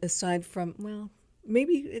 aside from, well,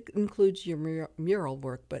 maybe it includes your mural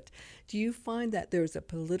work, but do you find that there's a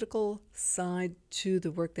political side to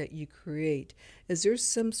the work that you create? Is there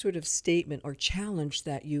some sort of statement or challenge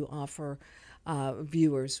that you offer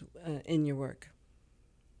viewers in your work?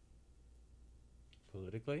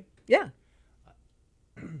 Politically? Yeah.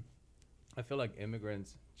 I feel like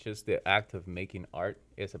immigrants, just the act of making art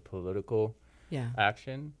is a political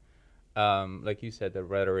action. Like you said, the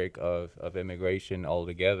rhetoric of immigration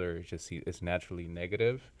altogether is naturally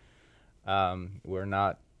negative. We're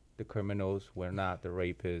not the criminals. We're not the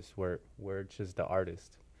rapists. We're just the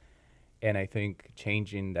artists. And I think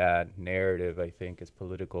changing that narrative, I think, is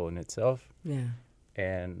political in itself. Yeah.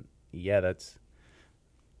 And it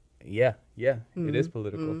is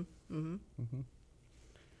political.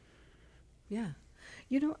 Yeah.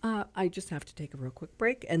 I just have to take a real quick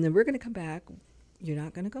break, and then we're going to come back. You're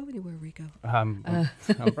not going to go anywhere, Rico. I'm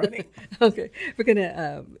running. Okay. We're going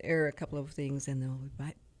to air a couple of things, and then we'll be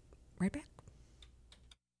right back.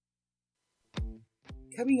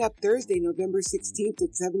 Coming up Thursday, November 16th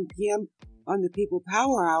at 7 p.m. on the People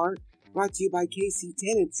Power Hour, brought to you by KC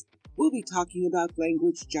Tenants, we'll be talking about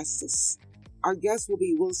language justice. Our guests will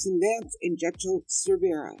be Wilson Vance and Jetchel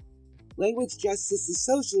Cervera. Language justice is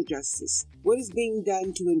social justice. What is being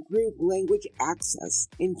done to improve language access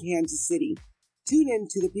in Kansas City? Tune in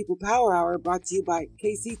to the People Power Hour, brought to you by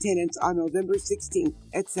KC Tenants on November 16th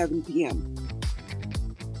at 7 p.m.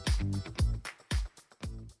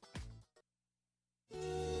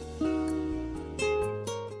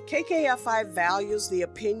 KKFI values the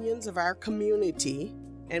opinions of our community,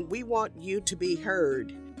 and we want you to be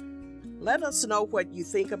heard. Let us know what you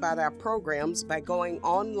think about our programs by going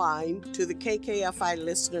online to the KKFI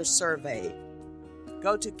Listener Survey.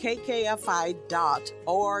 Go to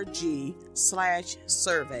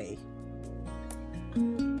kkfi.org/survey.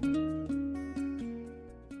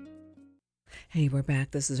 Hey, we're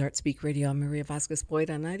back. This is Artspeak Radio. I'm Maria Vasquez-Boyd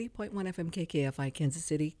on 90.1 FM KKFI, Kansas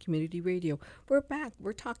City Community Radio. We're back.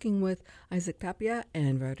 We're talking with Isaac Tapia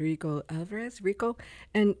and Rodrigo Alvarez, Rico.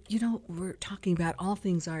 And, we're talking about all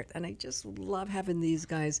things art. And I just love having these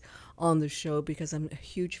guys on the show because I'm a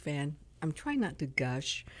huge fan I'm trying not to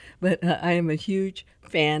gush, but I am a huge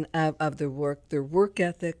fan of their work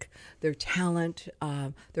ethic, their talent,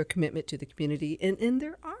 their commitment to the community, and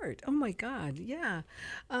their art. Oh my God, yeah.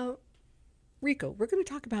 Rico, we're going to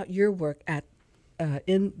talk about your work at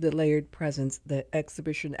in the Layered Presence, the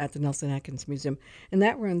exhibition at the Nelson Atkins Museum, and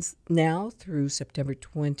that runs now through September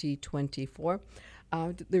 2024.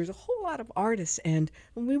 There's a whole lot of artists, and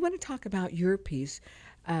we want to talk about your piece.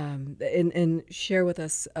 And share with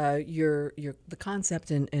us the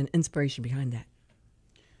concept and inspiration behind that.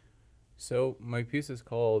 So my piece is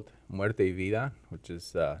called Muerte y Vida, which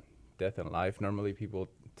is death and life. Normally people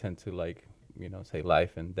tend to say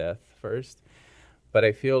life and death first, but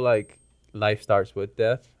I feel like life starts with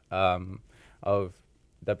death of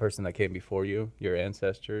that person that came before you, your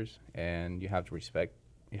ancestors, and you have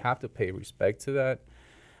to pay respect to that.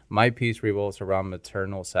 My piece revolves around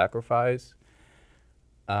maternal sacrifice.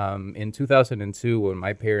 In 2002, when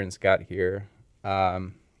my parents got here,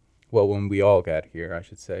 when we all got here, I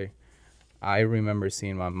should say, I remember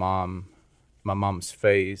seeing my mom's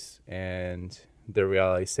face and the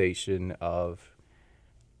realization of,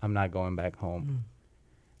 I'm not going back home.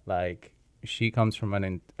 Like, she comes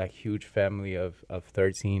from a huge family of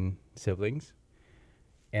 13 siblings,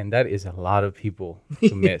 and that is a lot of people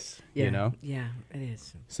to miss, Yeah, you know? Yeah, it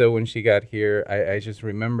is. So when she got here, I just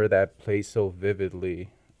remember that place so vividly.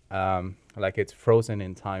 Like it's frozen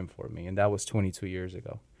in time for me, and that was 22 years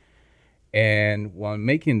ago. And while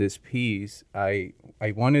making this piece, I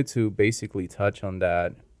wanted to basically touch on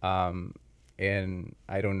that. And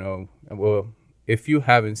I don't know, well, if you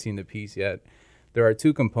haven't seen the piece yet, there are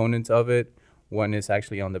two components of it. One is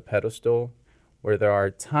actually on the pedestal, where there are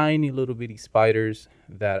tiny little bitty spiders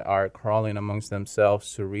that are crawling amongst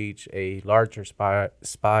themselves to reach a larger spider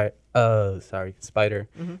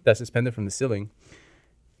that's suspended from the ceiling.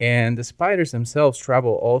 And the spiders themselves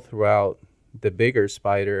travel all throughout the bigger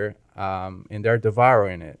spider, and they're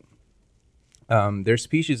devouring it. There's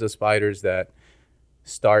species of spiders that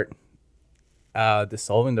start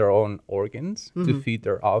dissolving their own organs to feed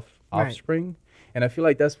their offspring. Right. And I feel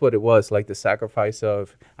like that's what it was, like the sacrifice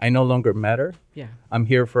of, I no longer matter. Yeah. I'm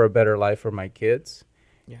here for a better life for my kids.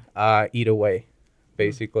 Yeah. Eat away,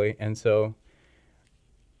 basically. And so...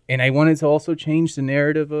 And I wanted to also change the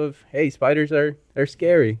narrative of, hey, spiders are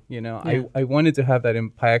scary. You know, yeah. I wanted to have that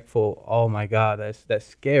impactful, oh my God, that's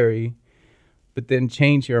scary. But then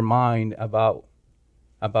change your mind about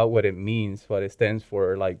what it means, what it stands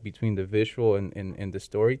for, like between the visual and the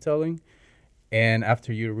storytelling. And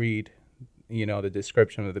after you read, the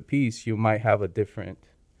description of the piece, you might have a different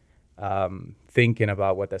thinking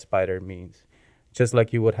about what that spider means. Just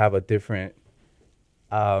like you would have a different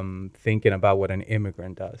thinking about what an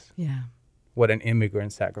immigrant does. Yeah. What an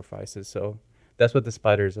immigrant sacrifices. So that's what the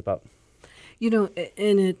spider is about. And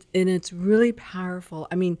it's really powerful.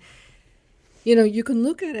 I mean, you can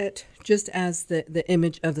look at it just as the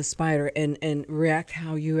image of the spider and react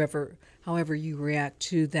however you react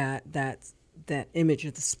to that image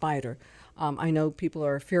of the spider. I know people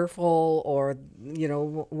are fearful or,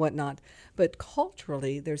 whatnot, but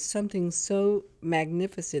culturally there's something so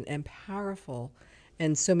magnificent and powerful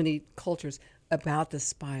in so many cultures about the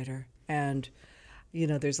spider. And,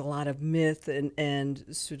 there's a lot of myth and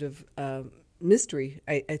sort of mystery,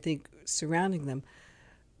 I think, surrounding them.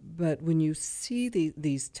 But when you see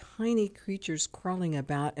these tiny creatures crawling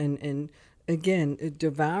about and again,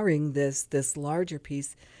 devouring this larger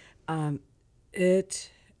piece,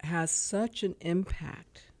 it has such an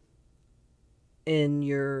impact in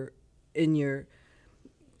your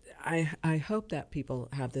I hope that people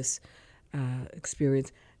have this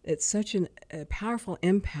experience. It's such a powerful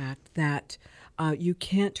impact that you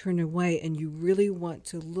can't turn away, and you really want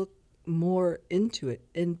to look more into it,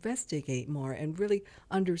 investigate more, and really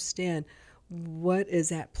understand what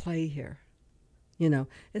is at play here.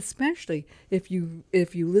 Especially if you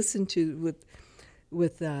listen to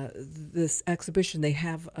with this exhibition, they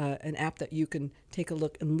have an app that you can take a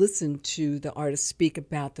look and listen to the artists speak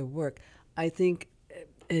about their work. I think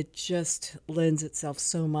it just lends itself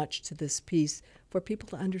so much to this piece for people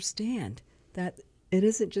to understand that it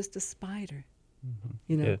isn't just a spider,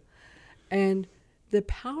 Yeah. And the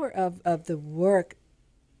power of the work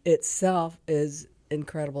itself is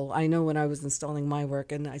incredible. I know when I was installing my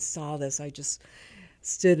work and I saw this, I just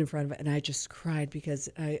stood in front of it and I just cried because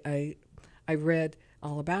I read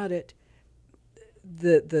all about it.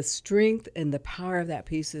 The strength and the power of that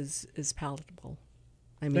piece is palatable.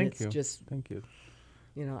 I mean, Thank you.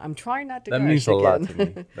 I'm trying not to. That means a lot to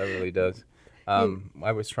me. That really does.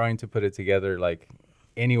 I was trying to put it together like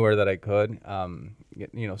anywhere that I could.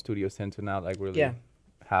 Studios tend to not like really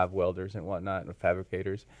have welders and whatnot, or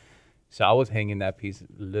fabricators. So I was hanging that piece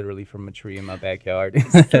literally from a tree in my backyard.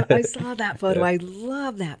 I saw that photo. I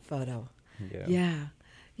love that photo. Yeah.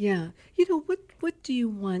 You know, what do you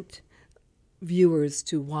want viewers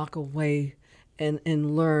to walk away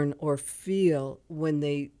and learn or feel when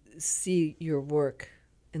they see your work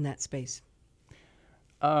in that space?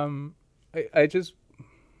 I just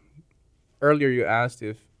earlier you asked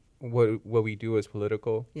if what we do is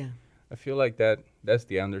political. Yeah. I feel like that's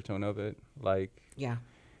the undertone of it. Like, yeah,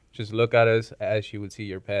 just look at us as you would see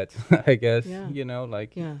your pet. I guess you know,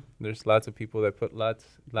 like there's lots of people that put lots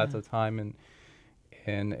of time in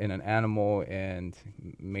an animal and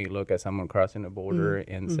may look at someone crossing the border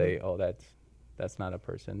and say, oh, that's not a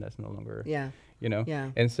person. That's no longer you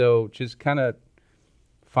know. And so just kind of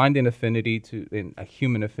find an affinity a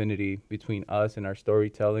human affinity between us and our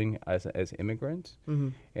storytelling as immigrants,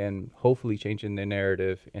 and hopefully changing the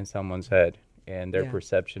narrative in someone's head and their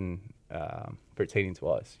perception pertaining to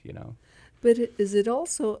us, you know. But is it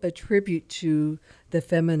also a tribute to the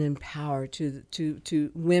feminine power,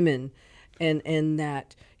 to women, and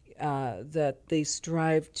that that they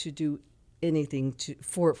strive to do anything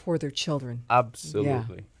for their children?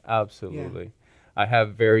 Absolutely. I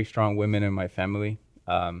have very strong women in my family.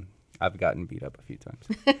 I've gotten beat up a few times.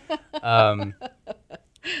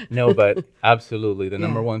 No, but absolutely. The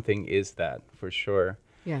number one thing is that, for sure.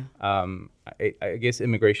 Yeah. I guess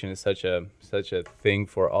immigration is such a thing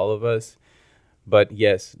for all of us. But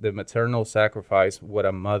yes, the maternal sacrifice, what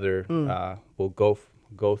a mother will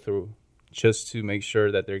go through just to make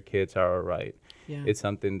sure that their kids are all right. Yeah. It's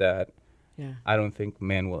something that I don't think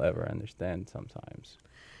men will ever understand sometimes.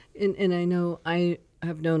 And I know I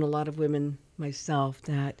have known a lot of women myself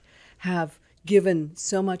that have given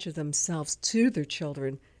so much of themselves to their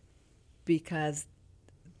children because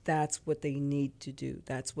that's what they need to do.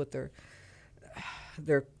 That's what they're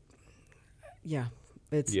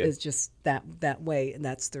it's just that way, and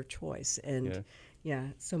that's their choice. And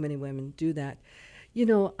so many women do that. You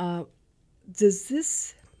know, is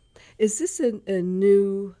this a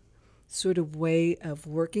new sort of way of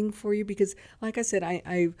working for you? Because like I said,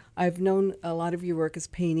 I've known a lot of your work as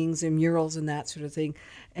paintings and murals and that sort of thing,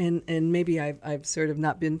 and maybe I've sort of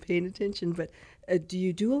not been paying attention, but do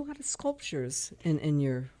you do a lot of sculptures in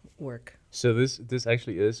your work? So this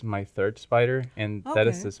actually is my third spider, and that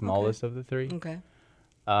is the smallest of the three. Okay.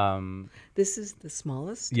 This is the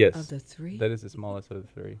smallest of the three? That is the smallest of the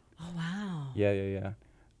three. Oh wow. Yeah.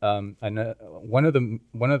 I know one of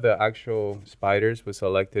the actual spiders was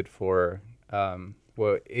selected for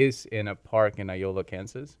is in a park in Iola,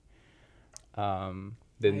 Kansas. Then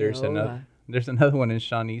there's another one in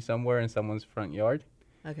Shawnee somewhere in someone's front yard.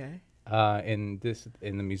 Okay. And this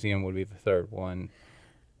in the museum would be the third one.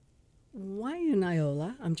 Why in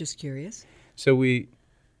Iola? I'm just curious. So we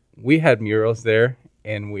had murals there,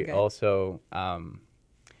 and we also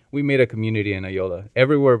we made a community in Iola.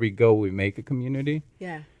 Everywhere we go, we make a community.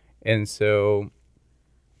 Yeah. And so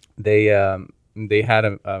they had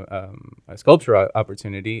a sculpture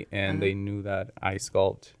opportunity, and they knew that I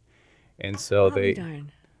sculpt, and so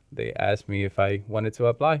they asked me if I wanted to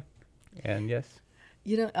apply, and yes.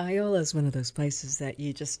 You know, Iola is one of those places that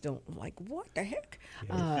you just don't like, what the heck?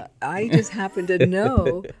 Yes. I just happen to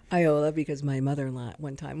know Iola because my mother-in-law at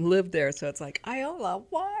one time lived there. So it's like, Iola,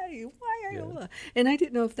 why Iola? And I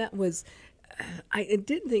didn't know if that was, I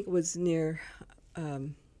didn't think it was near,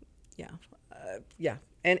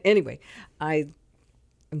 And anyway, I'm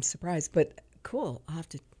surprised, but cool. I'll have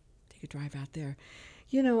to take a drive out there.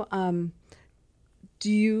 You know, do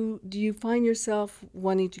you find yourself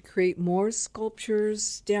wanting to create more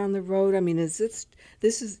sculptures down the road? I mean, this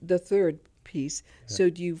is the third piece. Yeah. So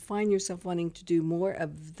do you find yourself wanting to do more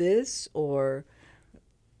of this, or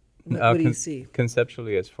what do you see?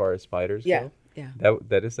 Conceptually, as far as spiders go? Yeah.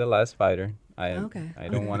 That is the last spider. I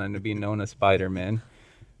don't want him to be known as Spider-Man.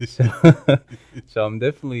 So I'm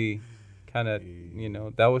definitely kind of,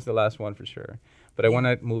 that was the last one for sure. But I want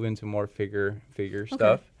to move into more figure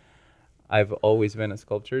stuff. I've always been a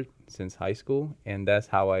sculptor since high school, and that's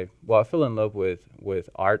how I fell in love with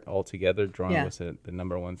art altogether. Drawing was the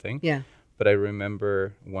number one thing. Yeah. But I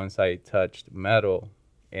remember once I touched metal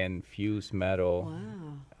and fused metal,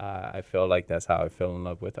 I felt like that's how I fell in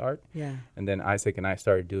love with art. Yeah. And then Isaac and I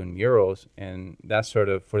started doing murals, and that's sort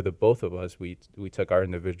of, for the both of us, we took our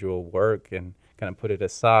individual work and kind of put it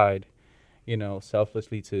aside,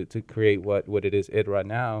 selflessly to create what it is right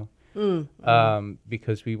now.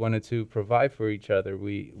 Because we wanted to provide for each other.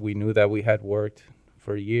 We knew that we had worked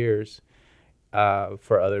for years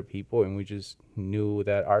for other people, and we just knew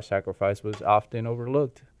that our sacrifice was often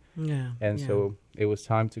overlooked. So it was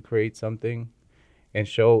time to create something and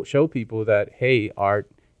show people that, hey, art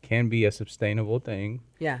can be a sustainable thing.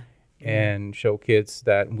 Yeah. And show kids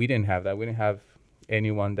that we didn't have that. We didn't have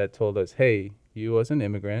anyone that told us, hey, you as an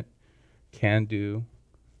immigrant can do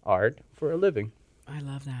art for a living. I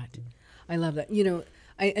love that. I love that. You know,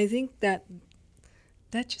 I think that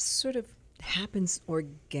just sort of happens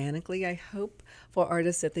organically, I hope, for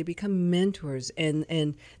artists, that they become mentors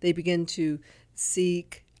and they begin to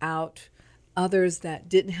seek out others that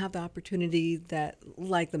didn't have the opportunity that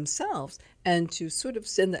like themselves, and to sort of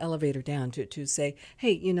send the elevator down to say,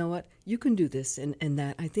 hey, you know what, you can do this and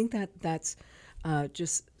that. I think that's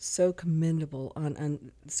just so commendable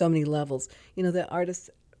on so many levels. You know, the artists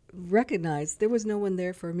recognize there was no one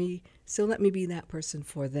there for me, so let me be that person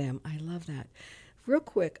for them. I love that. Real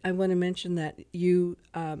quick, I want to mention that you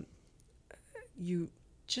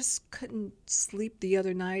just couldn't sleep the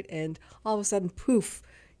other night, and all of a sudden, poof,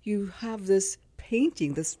 you have this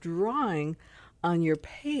painting, this drawing on your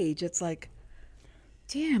page. It's like,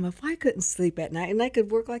 damn, if I couldn't sleep at night and I could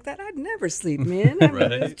work like that, I'd never sleep, man. I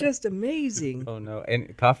mean, it's just amazing. Oh, no.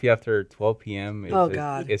 And coffee after 12 p.m.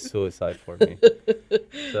 is suicide for me.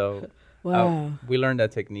 So wow. We learned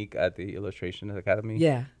that technique at the Illustration Academy.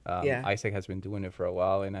 Yeah. Isaac has been doing it for a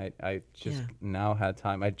while, and I just now had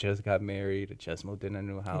time. I just got married. I just moved in a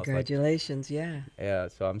new house. Congratulations, Yeah,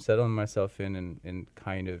 so I'm settling myself in and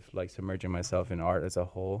kind of like submerging myself in art as a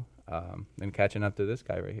whole, and catching up to this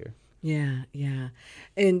guy right here. Yeah.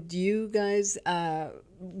 And do you guys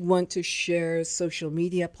want to share social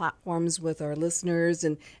media platforms with our listeners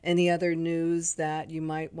and any other news that you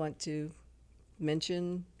might want to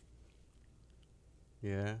mention?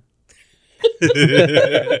 Yeah.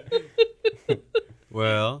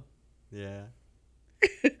 Well, yeah.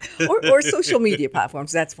 or social media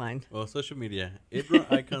platforms, that's fine. Well, social media,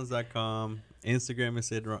 idraicons.com. Instagram is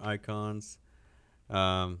idraicons.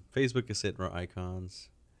 Facebook is idraicons.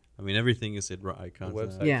 I mean, everything is idraicons.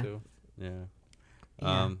 Website too.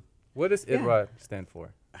 Yeah. What does IDRA stand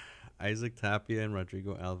for? Isaac Tapia and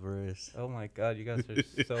Rodrigo Alvarez. Oh my God, you guys are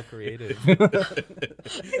so creative. I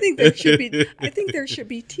think there should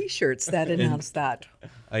be T-shirts that announce that.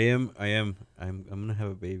 I'm gonna have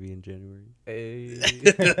a baby in January. Hey.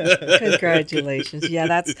 Congratulations. Yeah,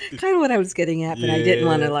 that's kind of what I was getting at, but I didn't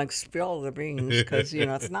want to like spill the beans because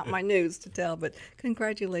it's not my news to tell. But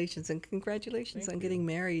congratulations on getting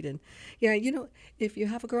married, and if you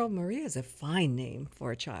have a girl, Maria is a fine name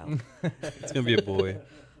for a child. It's gonna be a boy.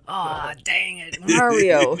 Oh, dang it,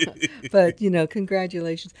 Mario. But,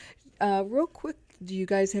 congratulations. Real quick, do you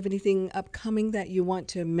guys have anything upcoming that you want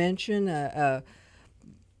to mention?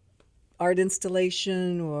 Art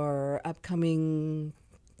installation or upcoming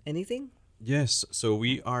anything? Yes. So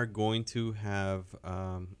we are going to have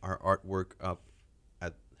our artwork up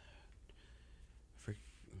at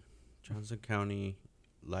Johnson County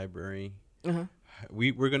Library. Uh-huh.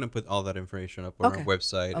 We're going to put all that information up on our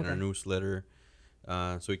website and our newsletter.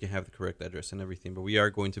 So we can have the correct address and everything. But we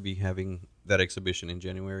are going to be having that exhibition in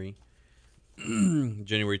January,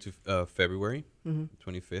 January to February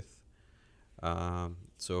 25th.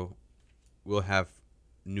 So we'll have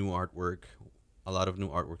new artwork, a lot of new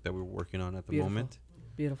artwork that we're working on at the moment.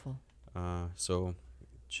 Beautiful. So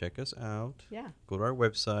check us out. Yeah. Go to our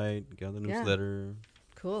website, get on the newsletter.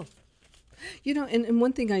 Cool. And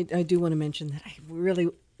one thing I do want to mention that I really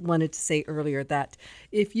wanted to say earlier, that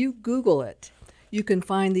if you Google it, you can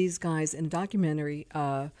find these guys in a documentary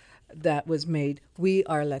that was made, We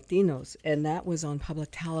Are Latinos, and that was on public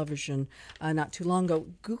television not too long ago.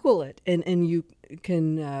 Google it, and you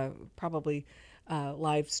can probably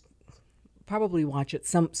watch it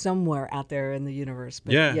somewhere out there in the universe.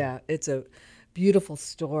 But it's a beautiful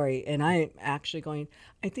story, and I'm actually going,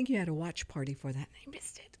 I think you had a watch party for that, and I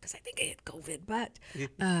missed it because I think I had COVID, but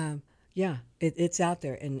it's out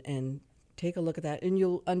there, and take a look at that, and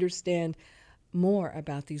you'll understand more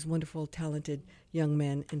about these wonderful, talented young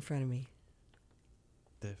men in front of me.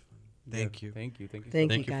 Definitely. Thank you. Thank you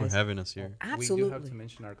for having us here. Absolutely. We do have to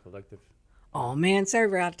mention our collective. Oh man, sorry,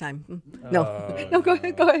 we're out of time. No, go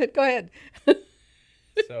ahead.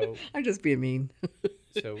 So I'm just being mean.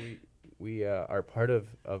 So we are part of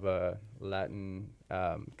a Latin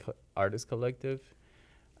artist collective.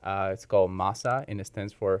 It's called MASA, and it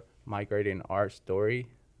stands for Migrating Art Stories.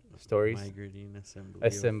 Migrating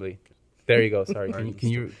Assembly. There you go. Sorry. Can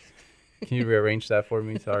you rearrange that for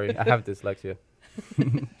me? Sorry, I have dyslexia.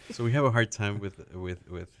 So we have a hard time with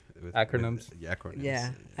acronyms. Acronyms.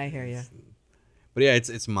 Yeah, I hear you. But yeah,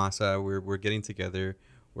 it's MASA. We're getting together.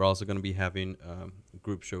 We're also going to be having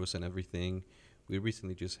group shows and everything. We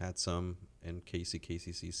recently just had some in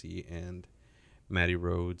KCCC and Matty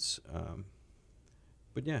Rhodes.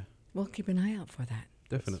 But yeah. We'll keep an eye out for that.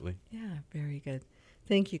 Definitely. Yeah, very good.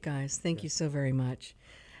 Thank you, guys. Thank you so very much.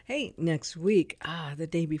 Hey, next week, the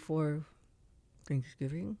day before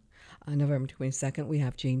Thanksgiving, November 22nd, we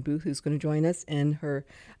have Jane Booth, who's going to join us, and her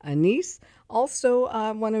niece. Also,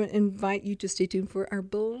 I want to invite you to stay tuned for our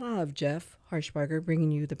beloved Jeff Harshbarger,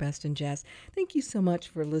 bringing you the best in jazz. Thank you so much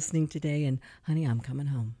for listening today, and honey, I'm coming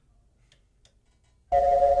home.